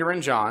them Peter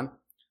and John,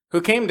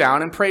 who came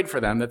down and prayed for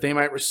them that they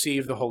might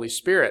receive the Holy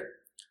Spirit.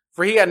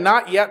 For he had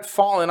not yet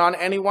fallen on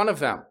any one of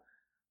them,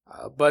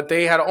 but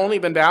they had only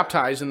been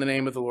baptized in the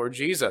name of the Lord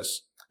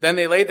Jesus. Then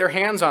they laid their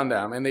hands on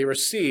them, and they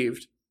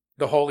received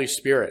the Holy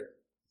Spirit.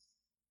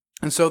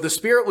 And so the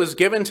Spirit was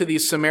given to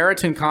these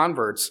Samaritan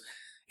converts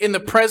in the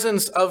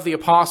presence of the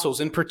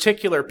apostles, in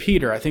particular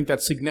Peter. I think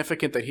that's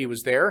significant that he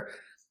was there.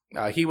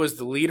 He was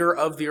the leader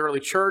of the early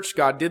church.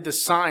 God did the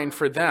sign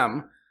for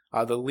them,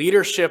 the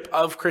leadership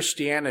of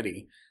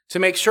Christianity, to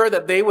make sure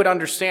that they would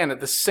understand that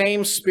the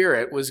same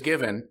Spirit was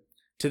given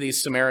to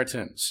these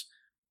Samaritans.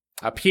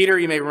 Peter,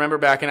 you may remember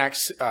back in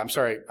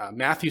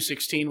Matthew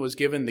 16 was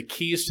given the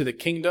keys to the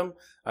kingdom.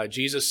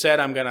 Jesus said,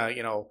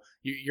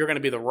 you're going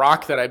to be the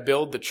rock that I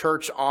build the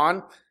church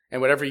on, and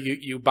whatever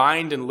you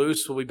bind and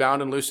loose will be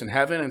bound and loose in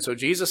heaven. And so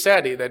Jesus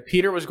said that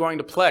Peter was going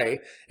to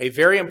play a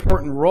very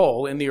important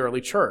role in the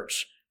early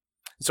church.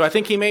 So I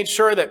think he made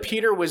sure that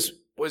Peter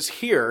was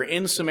here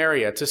in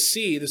Samaria to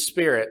see the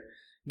Spirit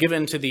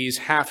given to these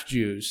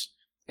half-Jews.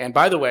 And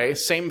by the way,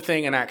 same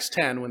thing in Acts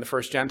 10 when the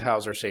first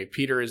Gentiles are saved.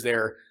 Peter is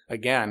there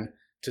again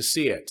to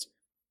see it.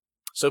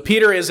 So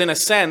Peter is, in a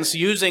sense,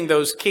 using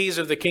those keys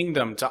of the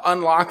kingdom to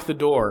unlock the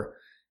door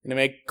and to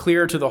make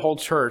clear to the whole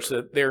church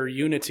that their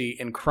unity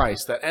in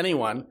Christ, that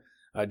anyone,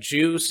 a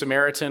Jew,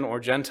 Samaritan, or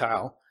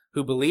Gentile,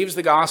 who believes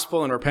the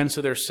gospel and repents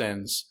of their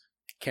sins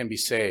can be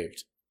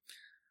saved.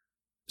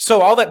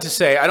 So all that to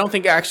say, I don't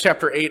think Acts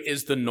chapter 8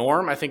 is the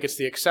norm. I think it's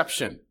the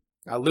exception.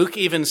 Luke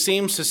even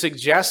seems to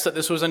suggest that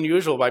this was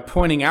unusual by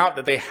pointing out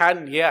that they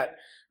hadn't yet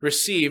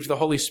received the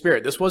Holy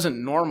Spirit. This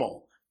wasn't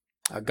normal.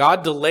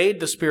 God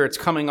delayed the Spirit's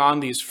coming on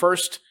these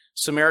first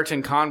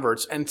Samaritan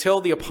converts until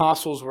the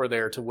apostles were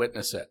there to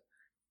witness it.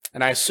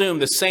 And I assume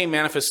the same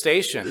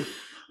manifestation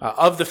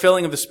of the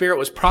filling of the Spirit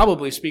was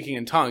probably speaking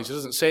in tongues. It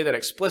doesn't say that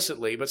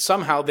explicitly, but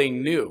somehow they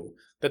knew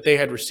that they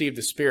had received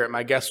the Spirit.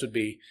 My guess would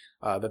be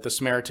that the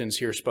Samaritans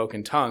here spoke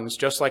in tongues,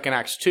 just like in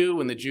Acts 2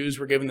 when the Jews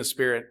were given the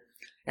Spirit,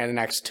 and in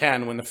Acts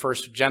 10 when the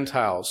first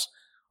Gentiles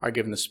are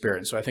given the Spirit.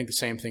 And so I think the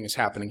same thing is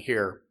happening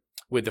here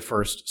with the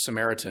first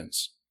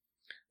Samaritans.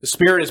 The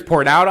Spirit is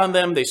poured out on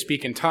them. They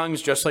speak in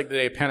tongues just like the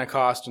day of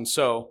Pentecost. And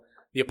so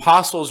the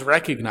apostles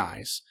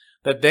recognize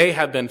that they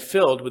have been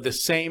filled with the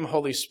same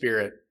Holy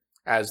Spirit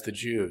as the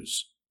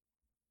Jews.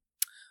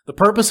 The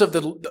purpose of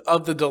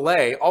the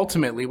delay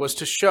ultimately was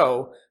to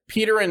show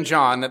Peter and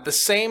John that the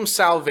same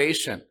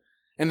salvation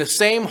and the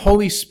same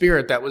Holy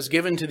Spirit that was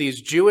given to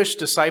these Jewish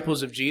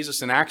disciples of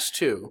Jesus in Acts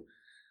 2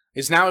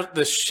 is now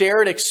the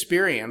shared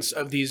experience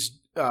of these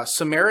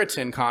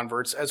Samaritan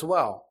converts as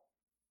well.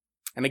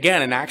 And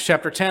again, in Acts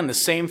chapter 10, the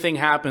same thing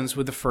happens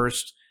with the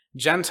first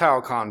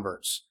Gentile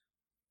converts.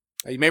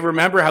 You may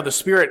remember how the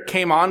Spirit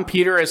came on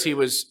Peter as he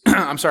was,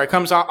 comes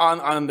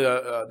on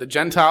the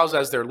Gentiles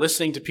as they're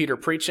listening to Peter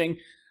preaching.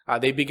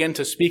 They begin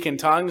to speak in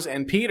tongues,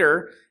 and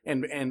Peter,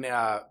 and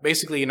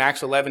basically in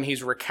Acts 11,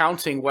 he's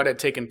recounting what had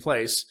taken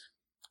place.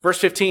 Verse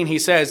 15, he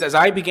says, as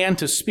I began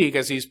to speak,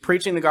 as he's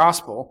preaching the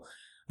gospel,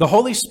 the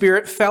Holy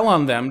Spirit fell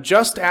on them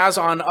just as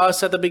on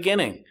us at the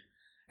beginning.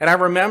 And I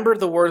remembered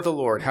the word of the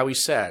Lord, how he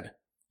said,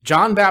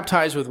 John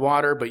baptized with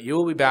water, but you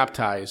will be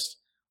baptized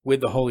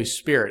with the Holy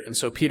Spirit. And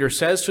so Peter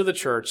says to the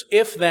church,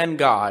 if then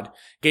God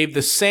gave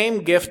the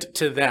same gift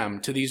to them,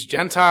 to these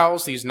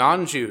Gentiles, these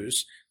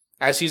non-Jews,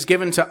 as he's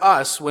given to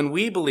us when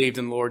we believed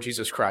in the Lord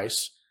Jesus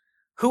Christ,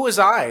 who was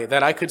I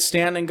that I could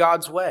stand in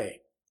God's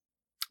way?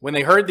 When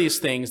they heard these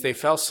things, they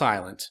fell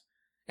silent,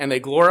 and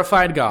they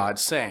glorified God,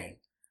 saying,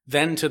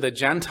 then to the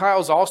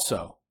Gentiles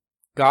also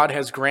God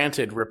has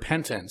granted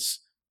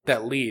repentance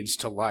that leads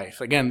to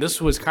life. Again,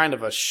 this was kind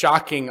of a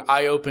shocking,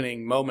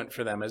 eye-opening moment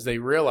for them as they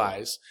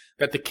realized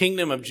that the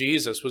kingdom of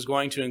Jesus was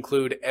going to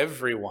include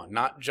everyone,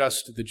 not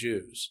just the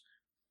Jews.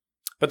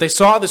 But they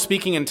saw the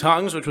speaking in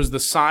tongues, which was the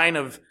sign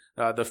of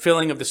the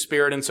filling of the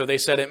Spirit, and so they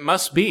said it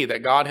must be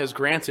that God has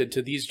granted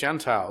to these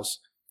Gentiles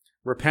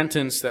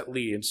repentance that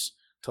leads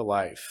to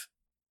life.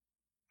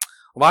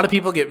 A lot of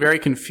people get very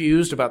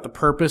confused about the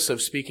purpose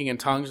of speaking in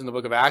tongues in the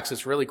book of Acts.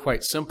 It's really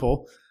quite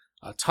simple.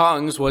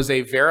 Tongues was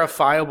a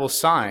verifiable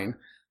sign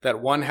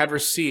that one had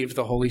received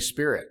the Holy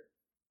Spirit.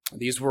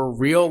 These were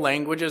real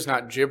languages,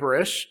 not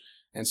gibberish.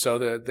 And so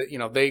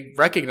they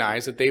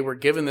recognized that they were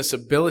given this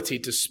ability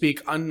to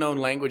speak unknown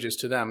languages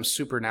to them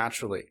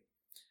supernaturally.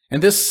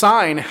 And this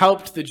sign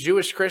helped the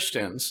Jewish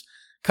Christians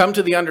come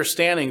to the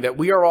understanding that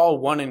we are all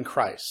one in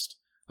Christ.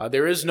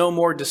 There is no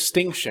more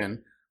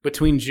distinction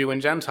between Jew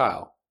and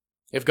Gentile.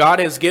 If God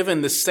has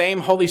given the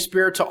same Holy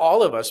Spirit to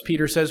all of us,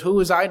 Peter says, who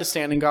is I to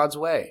stand in God's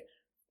way?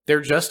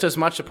 They're just as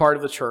much a part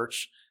of the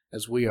church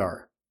as we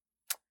are.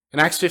 In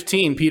Acts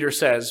 15, Peter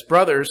says,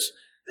 brothers,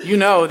 you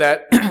know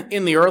that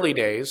in the early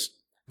days,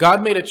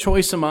 God made a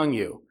choice among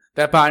you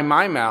that by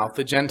my mouth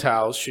the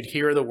Gentiles should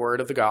hear the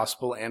word of the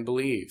gospel and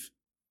believe.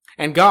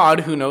 And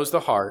God, who knows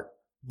the heart,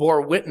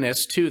 bore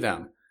witness to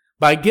them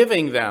by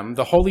giving them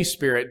the Holy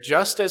Spirit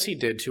just as he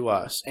did to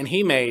us. And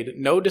he made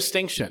no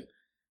distinction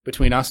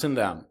between us and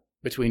them,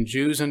 between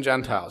Jews and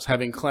Gentiles,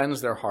 having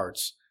cleansed their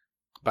hearts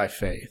by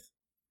faith.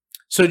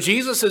 So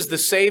Jesus is the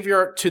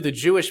Savior to the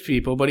Jewish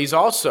people, but he's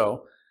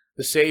also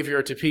the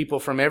Savior to people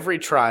from every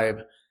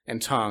tribe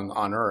and tongue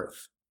on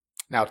earth.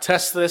 Now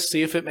test this,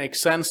 see if it makes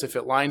sense, if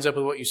it lines up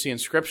with what you see in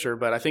Scripture,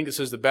 but I think this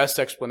is the best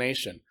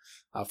explanation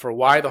for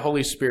why the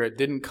Holy Spirit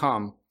didn't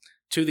come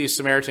to these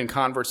Samaritan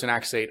converts in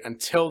Acts 8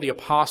 until the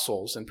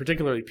apostles, and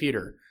particularly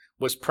Peter,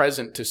 was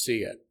present to see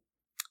it.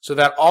 So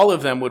that all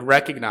of them would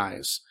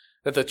recognize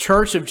that the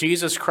church of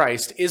Jesus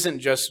Christ isn't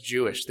just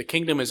Jewish. The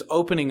kingdom is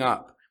opening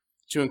up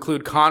to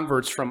include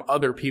converts from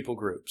other people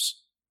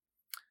groups.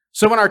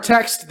 So in our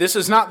text, this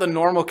is not the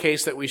normal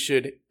case that we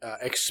should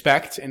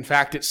expect. In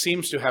fact, it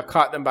seems to have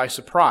caught them by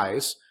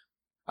surprise.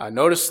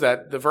 Notice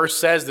that the verse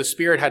says the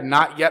Spirit had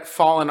not yet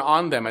fallen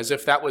on them, as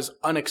if that was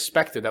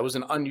unexpected. That was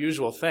an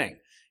unusual thing.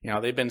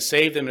 They've been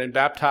saved and been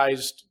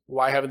baptized.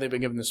 Why haven't they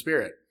been given the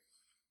Spirit?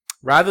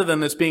 Rather than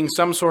this being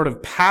some sort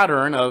of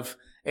pattern of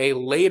a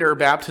later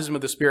baptism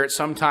of the Spirit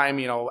sometime,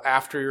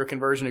 after your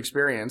conversion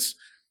experience,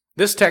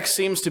 this text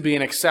seems to be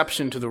an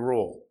exception to the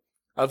rule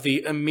of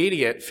the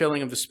immediate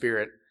filling of the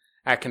Spirit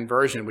at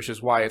conversion, which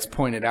is why it's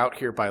pointed out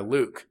here by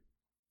Luke.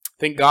 I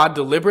think God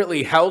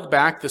deliberately held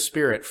back the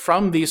Spirit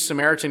from these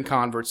Samaritan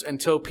converts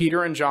until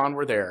Peter and John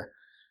were there,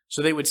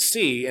 so they would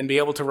see and be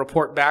able to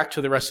report back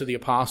to the rest of the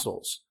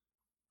apostles.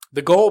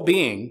 The goal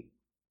being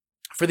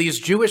for these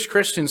Jewish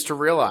Christians to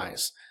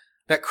realize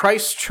that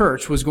Christ's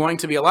church was going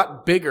to be a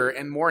lot bigger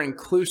and more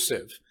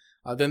inclusive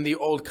than the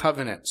old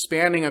covenant,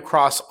 spanning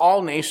across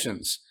all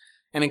nations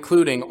and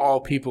including all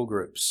people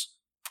groups,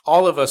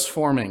 all of us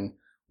forming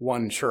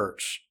one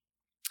church.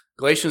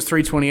 Galatians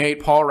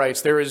 3:28, Paul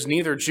writes, there is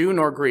neither Jew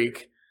nor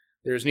Greek,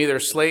 there is neither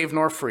slave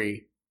nor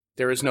free,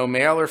 there is no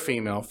male or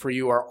female, for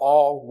you are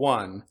all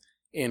one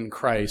in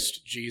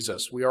Christ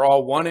Jesus. We are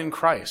all one in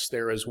Christ.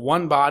 There is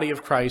one body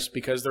of Christ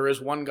because there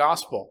is one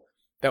gospel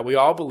that we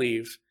all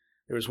believe.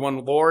 There is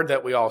one Lord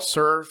that we all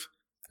serve,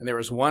 and there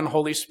is one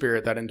Holy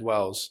Spirit that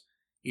indwells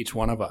each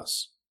one of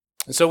us.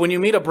 And so when you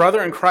meet a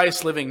brother in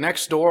Christ living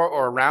next door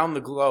or around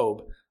the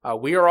globe,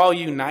 we are all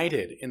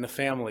united in the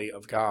family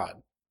of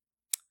God.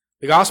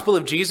 The gospel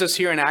of Jesus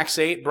here in Acts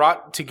 8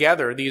 brought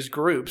together these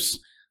groups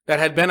that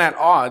had been at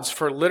odds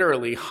for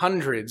literally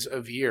hundreds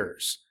of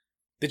years.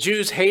 The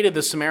Jews hated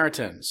the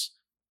Samaritans.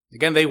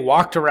 Again, they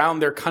walked around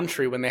their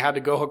country when they had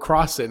to go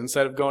across it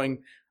instead of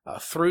going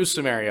through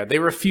Samaria. They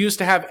refused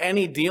to have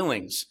any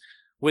dealings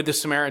with the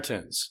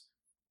Samaritans.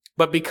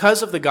 But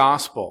because of the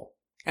gospel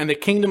and the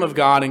kingdom of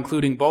God,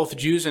 including both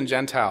Jews and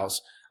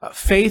Gentiles,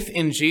 faith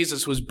in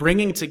Jesus was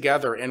bringing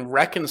together and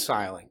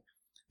reconciling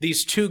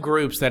these two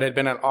groups that had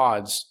been at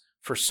odds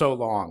for so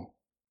long.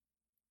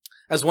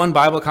 As one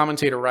Bible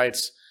commentator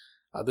writes,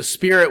 the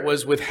Spirit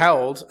was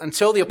withheld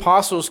until the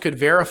apostles could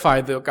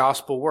verify the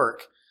gospel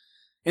work.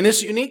 In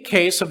this unique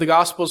case of the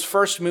gospel's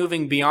first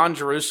moving beyond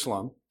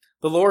Jerusalem,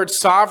 the Lord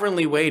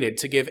sovereignly waited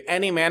to give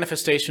any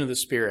manifestation of the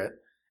Spirit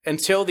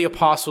until the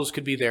apostles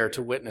could be there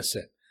to witness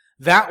it.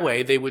 That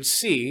way they would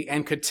see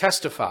and could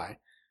testify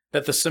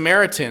that the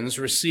Samaritans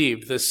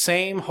received the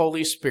same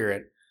Holy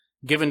Spirit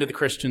given to the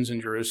Christians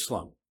in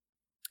Jerusalem.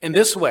 In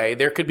this way,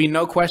 there could be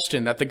no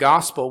question that the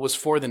gospel was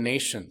for the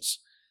nations,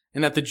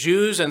 and that the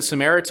Jews and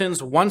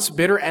Samaritans, once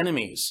bitter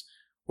enemies,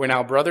 were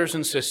now brothers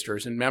and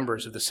sisters and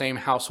members of the same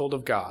household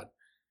of God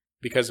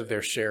because of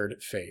their shared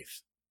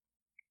faith.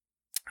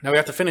 Now we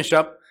have to finish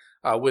up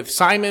with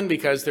Simon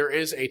because there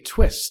is a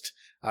twist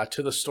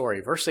to the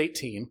story. Verse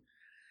 18,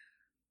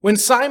 when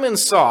Simon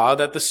saw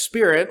that the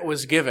Spirit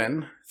was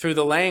given through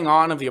the laying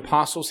on of the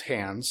apostles'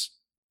 hands,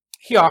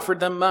 he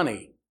offered them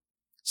money,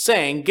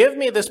 saying, "Give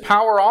me this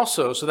power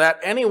also, so that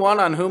anyone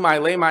on whom I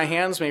lay my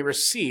hands may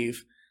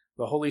receive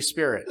the Holy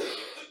Spirit."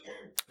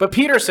 But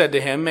Peter said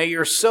to him, "May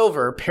your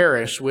silver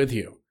perish with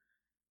you,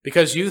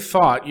 because you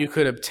thought you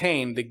could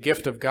obtain the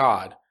gift of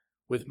God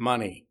with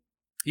money.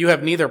 You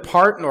have neither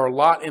part nor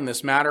lot in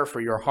this matter, for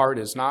your heart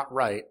is not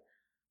right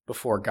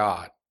before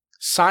God."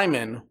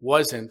 Simon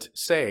wasn't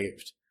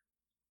saved.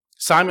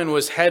 Simon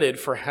was headed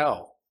for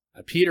hell.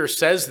 Peter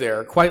says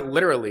there, quite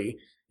literally,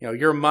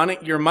 your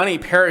money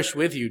perish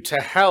with you,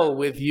 to hell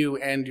with you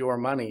and your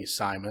money,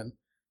 Simon.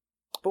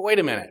 But wait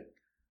a minute.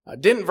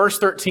 Didn't verse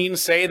 13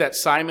 say that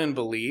Simon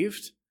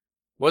believed?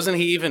 Wasn't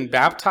he even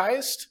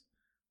baptized?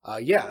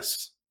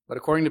 Yes. But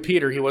according to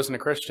Peter, he wasn't a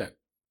Christian.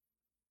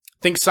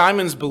 I think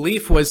Simon's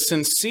belief was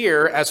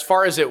sincere as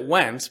far as it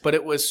went, but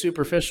it was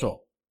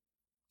superficial.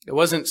 It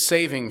wasn't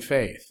saving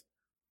faith.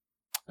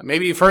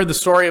 Maybe you've heard the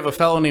story of a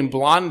fellow named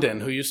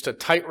Blondin who used to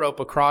tightrope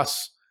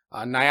across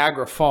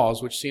Niagara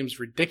Falls, which seems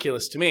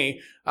ridiculous to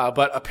me,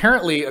 but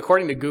apparently,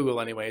 according to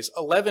Google anyways,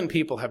 11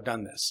 people have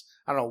done this.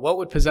 I don't know what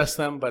would possess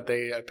them, but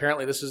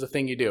apparently this is the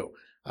thing you do.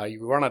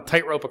 You run a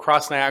tightrope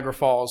across Niagara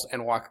Falls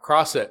and walk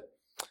across it.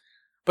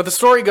 But the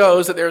story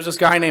goes that there's this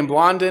guy named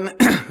Blondin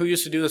who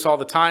used to do this all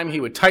the time. He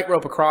would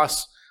tightrope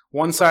across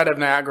one side of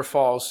Niagara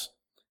Falls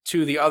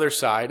to the other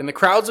side, and the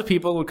crowds of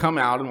people would come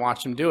out and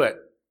watch him do it.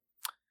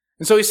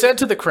 And so he said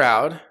to the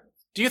crowd,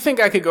 "Do you think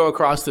I could go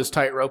across this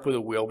tightrope with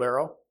a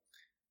wheelbarrow?"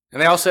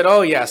 And they all said,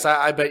 "Oh, yes,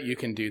 I bet you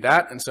can do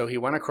that." And so he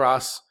went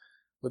across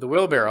with a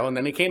wheelbarrow, and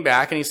then he came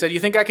back and he said, "You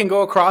think I can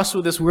go across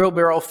with this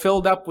wheelbarrow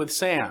filled up with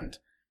sand?"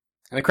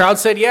 And the crowd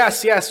said,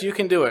 yes, you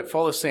can do it,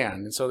 full of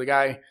sand. And so the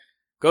guy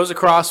goes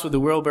across with the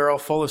wheelbarrow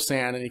full of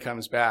sand, and he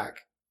comes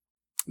back.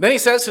 Then he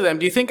says to them,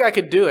 "Do you think I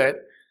could do it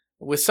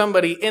with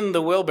somebody in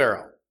the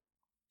wheelbarrow?"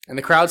 And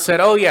the crowd said,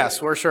 "Oh,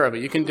 yes, we're sure of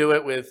it. You can do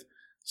it with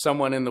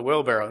someone in the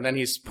wheelbarrow." And then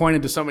he's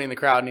pointed to somebody in the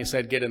crowd, and he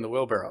said, "Get in the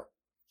wheelbarrow."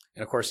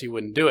 And of course, he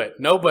wouldn't do it.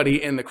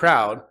 Nobody in the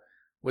crowd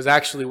was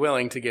actually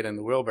willing to get in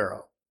the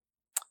wheelbarrow.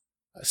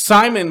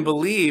 Simon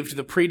believed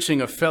the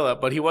preaching of Philip,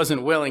 but he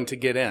wasn't willing to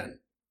get in.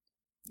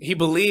 He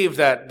believed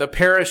that the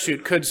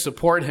parachute could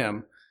support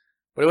him,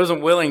 but he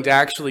wasn't willing to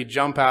actually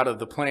jump out of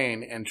the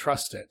plane and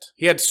trust it.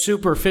 He had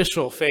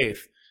superficial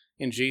faith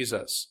in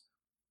Jesus.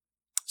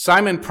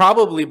 Simon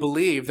probably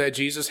believed that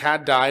Jesus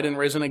had died and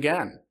risen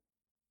again,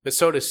 but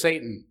so does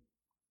Satan.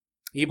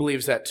 He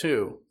believes that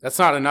too. That's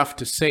not enough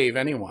to save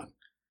anyone.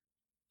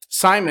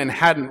 Simon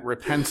hadn't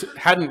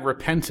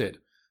repented.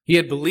 He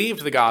had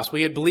believed the gospel.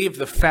 He had believed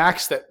the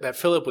facts that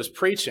Philip was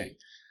preaching,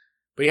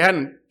 but he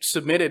hadn't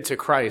submitted to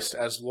Christ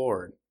as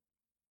Lord.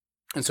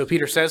 And so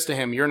Peter says to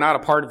him, "You're not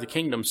a part of the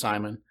kingdom,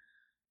 Simon.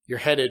 You're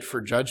headed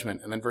for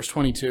judgment." And then verse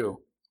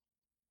 22,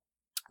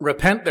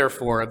 "Repent,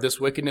 therefore, of this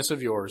wickedness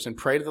of yours, and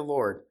pray to the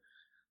Lord,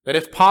 that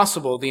if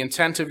possible, the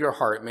intent of your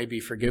heart may be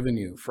forgiven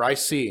you. For I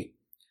see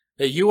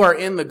that you are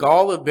in the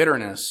gall of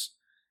bitterness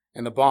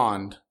and the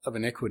bond of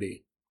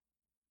iniquity."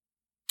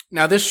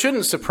 Now, this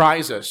shouldn't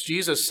surprise us.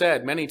 Jesus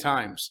said many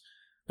times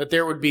that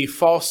there would be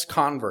false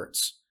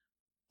converts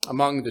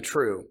among the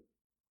true.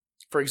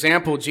 For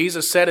example,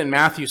 Jesus said in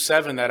Matthew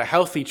 7 that a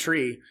healthy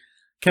tree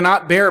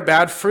cannot bear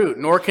bad fruit,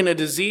 nor can a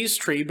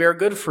diseased tree bear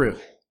good fruit.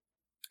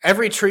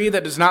 Every tree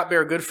that does not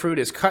bear good fruit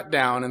is cut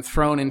down and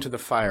thrown into the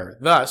fire.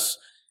 Thus,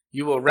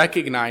 you will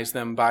recognize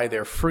them by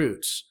their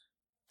fruits.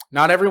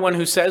 Not everyone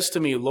who says to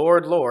me,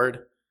 'Lord,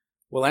 Lord,'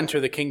 will enter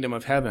the kingdom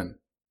of heaven,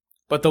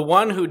 but the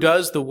one who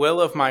does the will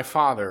of my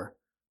Father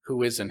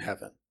who is in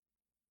heaven."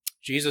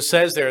 Jesus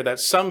says there that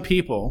some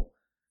people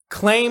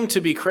claim to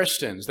be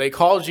Christians. They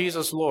call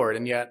Jesus Lord,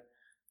 and yet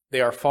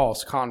they are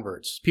false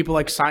converts. People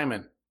like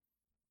Simon.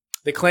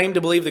 They claim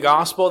to believe the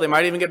gospel. They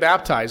might even get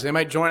baptized. They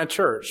might join a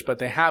church, but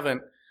they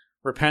haven't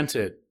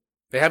repented.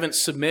 They haven't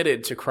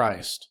submitted to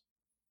Christ.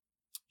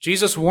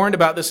 Jesus warned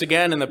about this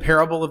again in the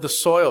parable of the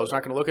soils. I'm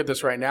not going to look at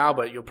this right now,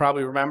 but you'll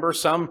probably remember.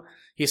 Some,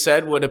 he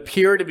said, would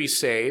appear to be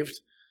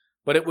saved,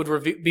 but it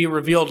would be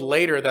revealed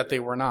later that they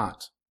were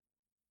not.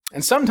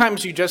 And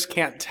sometimes you just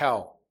can't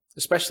tell,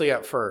 especially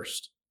at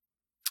first.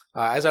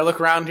 As I look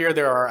around here,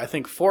 there are, I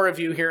think, 4 of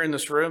you here in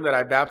this room that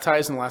I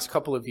baptized in the last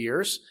couple of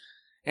years.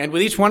 And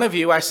with each one of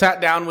you, I sat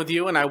down with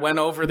you and I went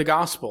over the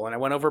gospel and I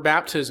went over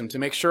baptism to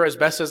make sure as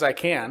best as I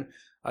can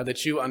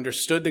that you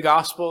understood the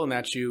gospel and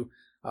that you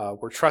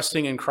were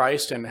trusting in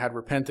Christ and had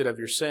repented of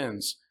your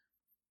sins.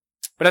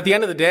 But at the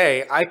end of the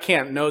day, I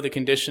can't know the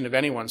condition of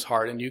anyone's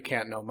heart and you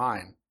can't know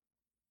mine.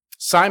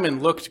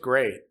 Simon looked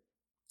great,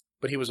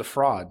 but he was a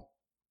fraud.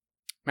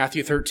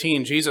 Matthew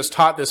 13, Jesus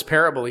taught this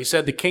parable. He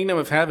said, "The kingdom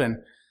of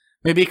heaven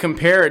may be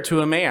compared to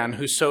a man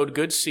who sowed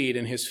good seed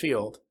in his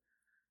field.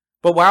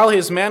 But while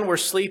his men were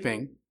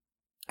sleeping,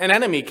 an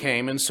enemy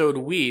came and sowed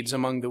weeds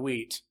among the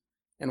wheat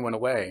and went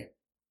away.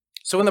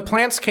 So when the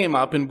plants came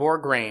up and bore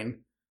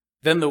grain,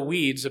 then the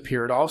weeds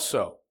appeared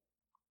also.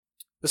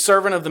 The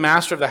servant of the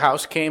master of the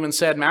house came and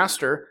said,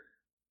 'Master,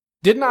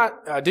 did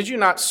you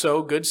not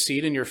sow good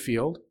seed in your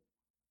field?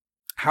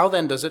 How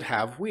then does it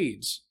have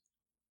weeds?'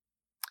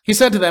 He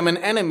said to them, 'An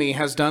enemy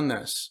has done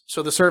this.'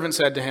 So the servant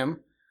said to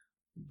him,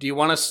 'Do you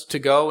want us to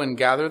go and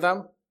gather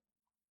them?'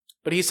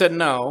 But he said,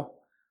 no,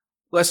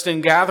 lest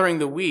in gathering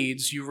the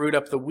weeds, you root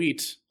up the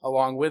wheat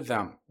along with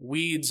them.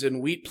 Weeds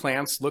and wheat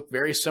plants look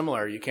very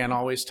similar. You can't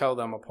always tell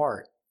them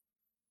apart.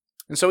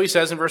 And so he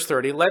says in verse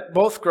 30, let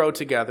both grow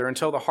together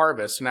until the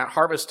harvest, and at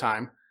harvest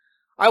time,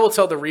 I will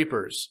tell the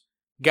reapers,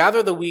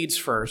 gather the weeds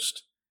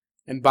first,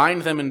 and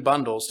bind them in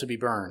bundles to be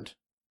burned,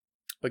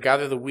 but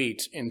gather the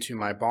wheat into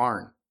my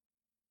barn.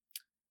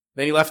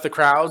 Then he left the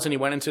crowds and he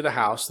went into the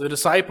house. The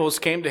disciples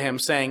came to him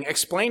saying,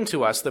 explain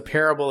to us the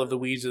parable of the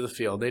weeds of the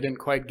field. They didn't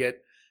quite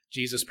get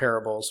Jesus'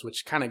 parables,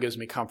 which kind of gives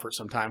me comfort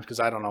sometimes because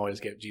I don't always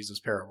get Jesus'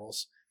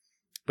 parables.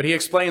 But he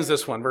explains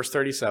this one, verse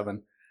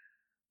 37.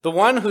 The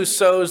one who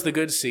sows the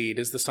good seed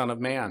is the Son of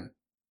Man.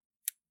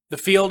 The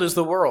field is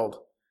the world.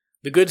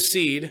 The good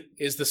seed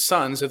is the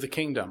sons of the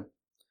kingdom.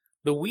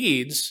 The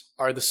weeds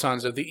are the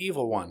sons of the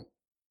evil one,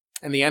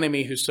 and the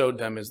enemy who sowed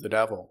them is the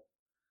devil.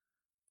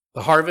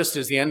 The harvest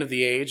is the end of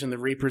the age, and the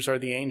reapers are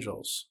the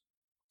angels.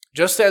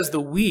 Just as the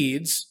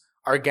weeds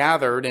are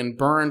gathered and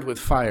burned with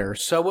fire,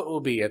 so it will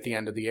be at the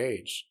end of the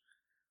age.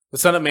 The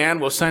Son of Man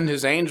will send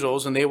his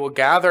angels, and they will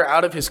gather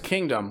out of his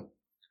kingdom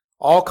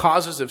all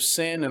causes of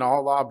sin and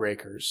all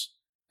lawbreakers,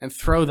 and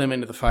throw them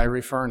into the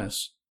fiery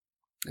furnace.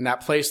 In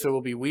that place there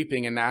will be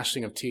weeping and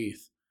gnashing of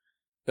teeth.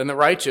 Then the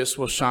righteous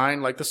will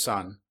shine like the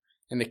sun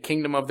in the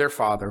kingdom of their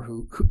Father.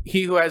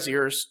 He who has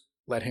ears,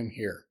 let him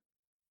hear.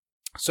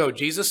 So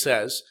Jesus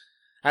says,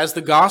 as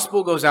the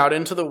gospel goes out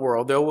into the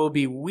world, there will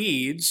be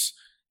weeds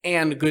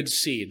and good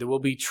seed. There will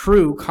be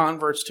true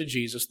converts to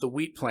Jesus, the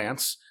wheat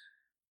plants,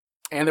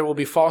 and there will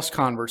be false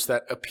converts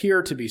that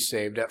appear to be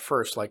saved at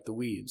first like the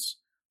weeds.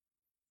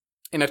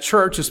 In a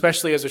church,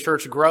 especially as a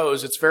church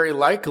grows, it's very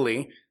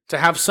likely to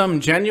have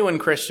some genuine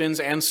Christians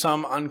and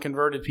some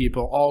unconverted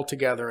people all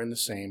together in the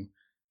same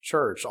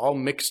church, all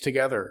mixed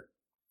together.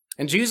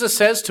 And Jesus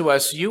says to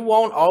us, you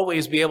won't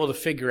always be able to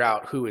figure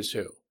out who is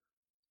who.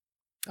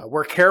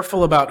 We're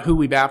careful about who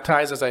we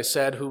baptize, as I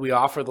said, who we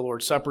offer the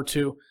Lord's Supper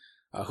to,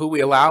 who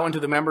we allow into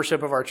the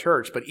membership of our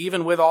church. But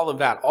even with all of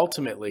that,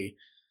 ultimately,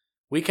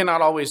 we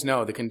cannot always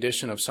know the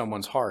condition of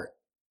someone's heart.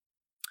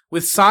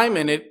 With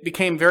Simon, it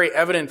became very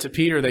evident to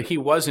Peter that he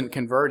wasn't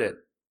converted.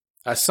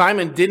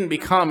 Simon didn't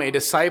become a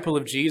disciple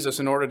of Jesus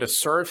in order to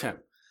serve him.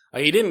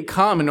 He didn't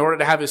come in order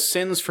to have his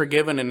sins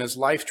forgiven and his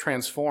life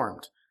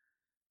transformed.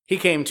 He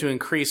came to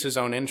increase his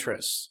own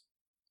interests,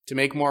 to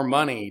make more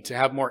money, to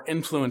have more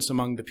influence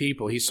among the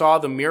people. He saw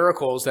the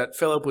miracles that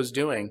Philip was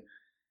doing,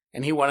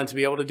 and he wanted to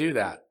be able to do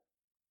that.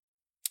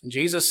 And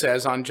Jesus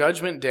says on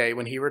Judgment Day,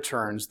 when he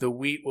returns, the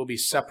wheat will be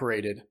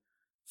separated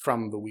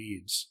from the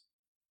weeds.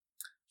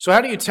 So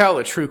how do you tell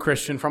a true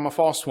Christian from a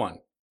false one?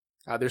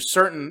 There's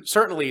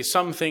certainly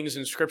some things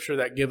in Scripture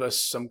that give us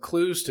some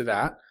clues to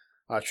that.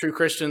 True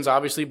Christians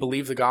obviously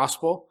believe the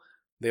gospel.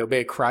 They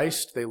obey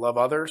Christ. They love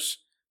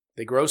others.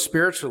 They grow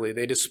spiritually.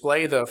 They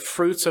display the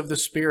fruits of the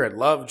Spirit: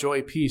 love,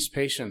 joy, peace,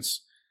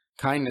 patience,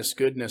 kindness,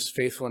 goodness,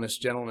 faithfulness,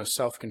 gentleness,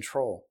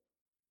 self-control.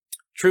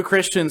 True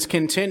Christians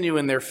continue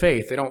in their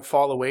faith. They don't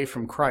fall away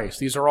from Christ.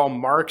 These are all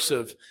marks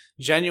of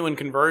genuine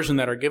conversion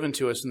that are given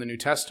to us in the New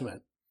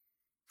Testament.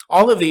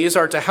 All of these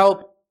are to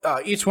help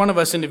each one of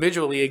us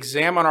individually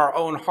examine our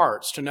own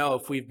hearts to know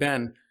if we've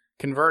been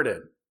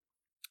converted.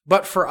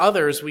 But for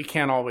others, we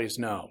can't always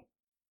know.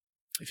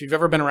 If you've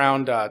ever been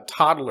around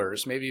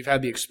toddlers, maybe you've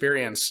had the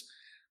experience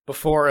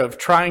before of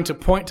trying to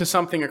point to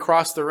something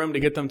across the room to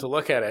get them to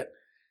look at it,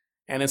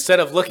 and instead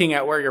of looking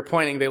at where you're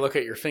pointing, they look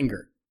at your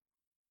finger.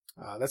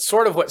 That's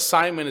sort of what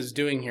Simon is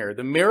doing here.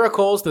 The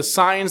miracles, the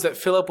signs that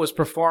Philip was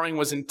performing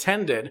was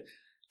intended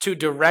to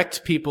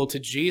direct people to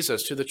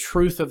Jesus, to the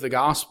truth of the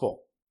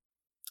gospel.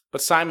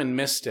 But Simon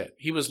missed it.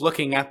 He was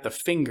looking at the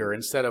finger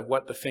instead of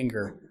what the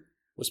finger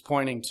was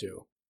pointing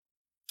to.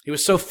 He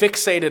was so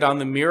fixated on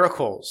the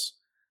miracles,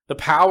 the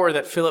power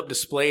that Philip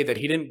displayed, that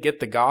he didn't get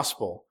the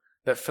gospel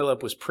that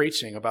Philip was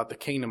preaching about the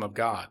kingdom of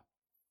God.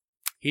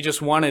 He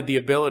just wanted the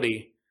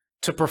ability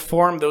to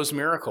perform those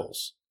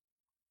miracles.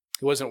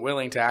 He wasn't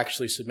willing to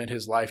actually submit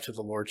his life to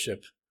the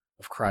lordship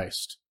of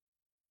Christ.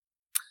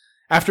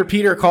 After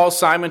Peter calls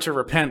Simon to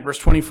repent, verse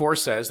 24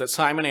 says that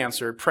Simon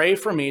answered, "Pray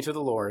for me to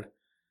the Lord,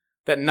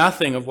 that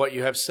nothing of what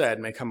you have said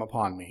may come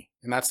upon me."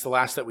 And that's the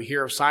last that we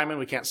hear of Simon.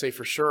 We can't say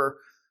for sure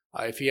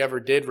if he ever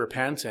did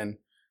repent and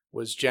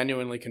was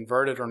genuinely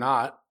converted or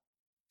not.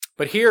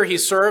 But here he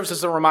serves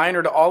as a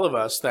reminder to all of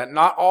us that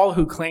not all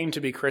who claim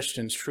to be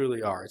Christians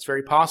truly are. It's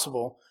very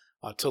possible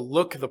to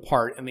look the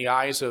part in the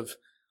eyes of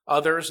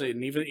others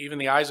and even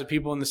the eyes of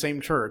people in the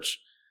same church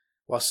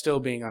while still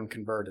being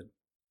unconverted.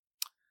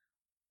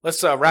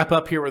 Let's wrap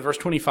up here with verse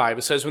 25.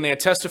 It says, "When they had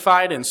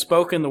testified and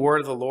spoken the word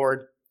of the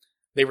Lord,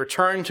 they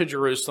returned to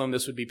Jerusalem,"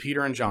 this would be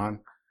Peter and John,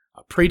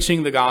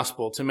 "preaching the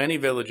gospel to many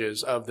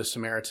villages of the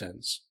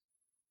Samaritans."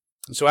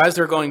 And so as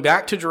they're going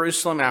back to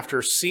Jerusalem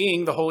after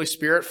seeing the Holy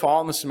Spirit fall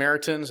on the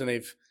Samaritans, and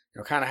they've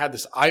kind of had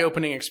this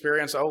eye-opening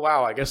experience, oh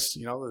wow, I guess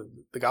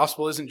the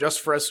gospel isn't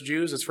just for us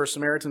Jews, it's for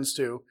Samaritans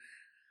too.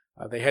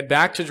 They head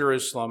back to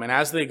Jerusalem, and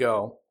as they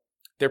go,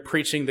 they're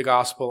preaching the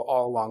gospel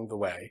all along the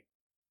way.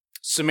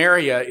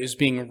 Samaria is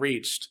being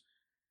reached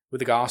with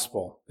the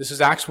gospel. This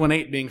is Acts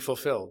 1:8 being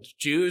fulfilled.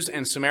 Jews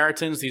and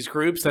Samaritans, these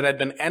groups that had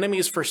been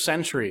enemies for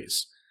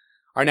centuries,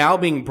 are now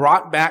being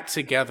brought back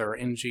together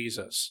in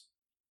Jesus.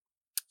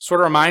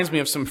 Sort of reminds me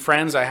of some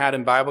friends I had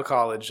in Bible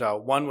college.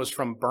 One was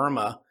from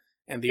Burma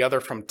and the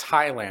other from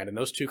Thailand, and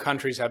those two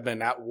countries have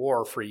been at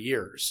war for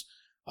years.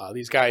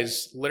 These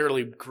guys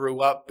literally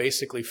grew up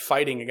basically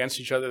fighting against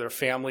each other, their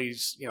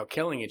families,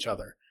 killing each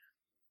other.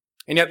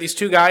 And yet these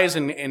two guys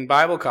in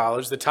Bible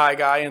college, the Thai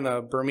guy and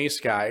the Burmese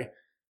guy,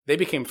 they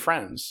became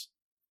friends.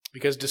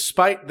 Because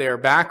despite their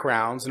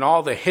backgrounds and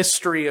all the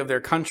history of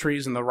their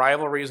countries and the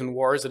rivalries and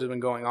wars that had been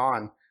going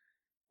on,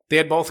 they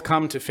had both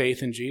come to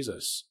faith in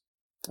Jesus.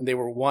 And they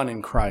were one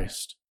in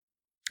Christ.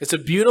 It's a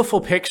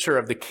beautiful picture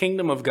of the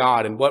kingdom of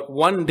God and what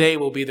one day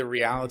will be the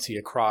reality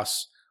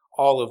across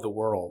all of the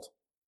world.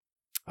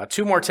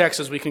 Two more texts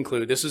as we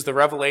conclude. This is the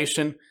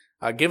revelation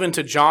given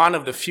to John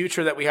of the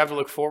future that we have to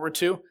look forward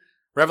to.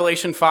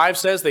 Revelation 5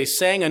 says, they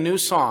sang a new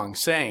song,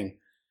 saying,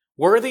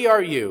 "Worthy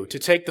are you to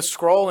take the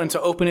scroll and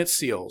to open its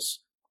seals,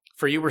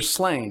 for you were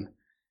slain,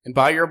 and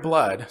by your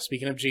blood,"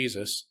 speaking of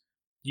Jesus,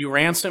 "you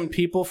ransomed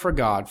people for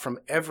God from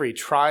every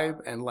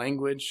tribe and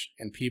language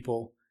and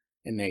people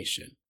and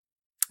nation.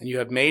 And you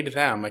have made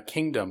them a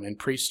kingdom and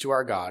priests to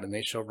our God, and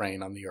they shall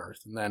reign on the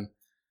earth." And then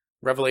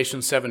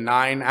Revelation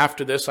 7:9,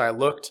 "After this I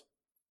looked,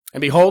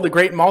 and behold, a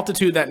great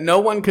multitude that no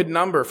one could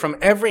number, from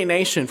every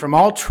nation, from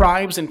all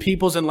tribes and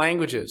peoples and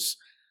languages,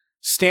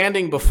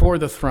 standing before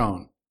the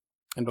throne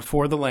and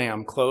before the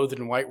Lamb, clothed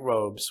in white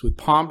robes, with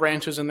palm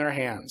branches in their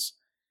hands,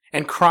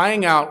 and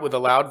crying out with a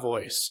loud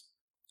voice,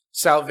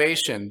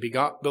 'Salvation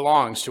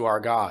belongs to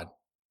our God,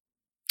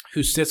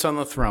 who sits on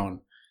the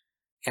throne,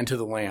 and to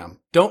the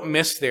Lamb.'" Don't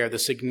miss there the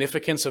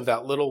significance of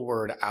that little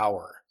word,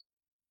 "our."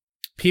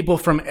 People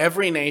from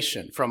every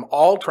nation, from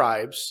all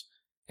tribes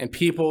and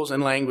peoples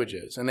and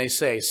languages, and they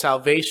say,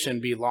 "Salvation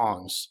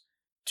belongs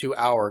to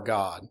our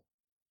God."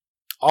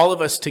 All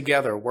of us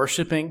together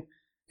worshiping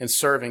and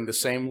serving the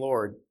same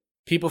Lord.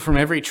 People from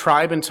every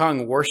tribe and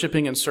tongue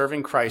worshiping and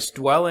serving Christ,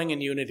 dwelling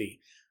in unity,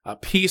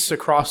 peace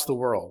across the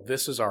world.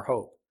 This is our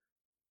hope.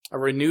 A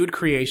renewed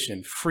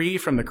creation, free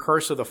from the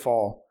curse of the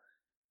fall,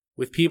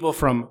 with people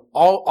from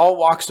all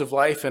walks of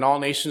life and all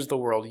nations of the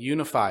world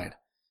unified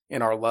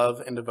in our love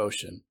and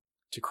devotion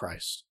to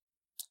Christ.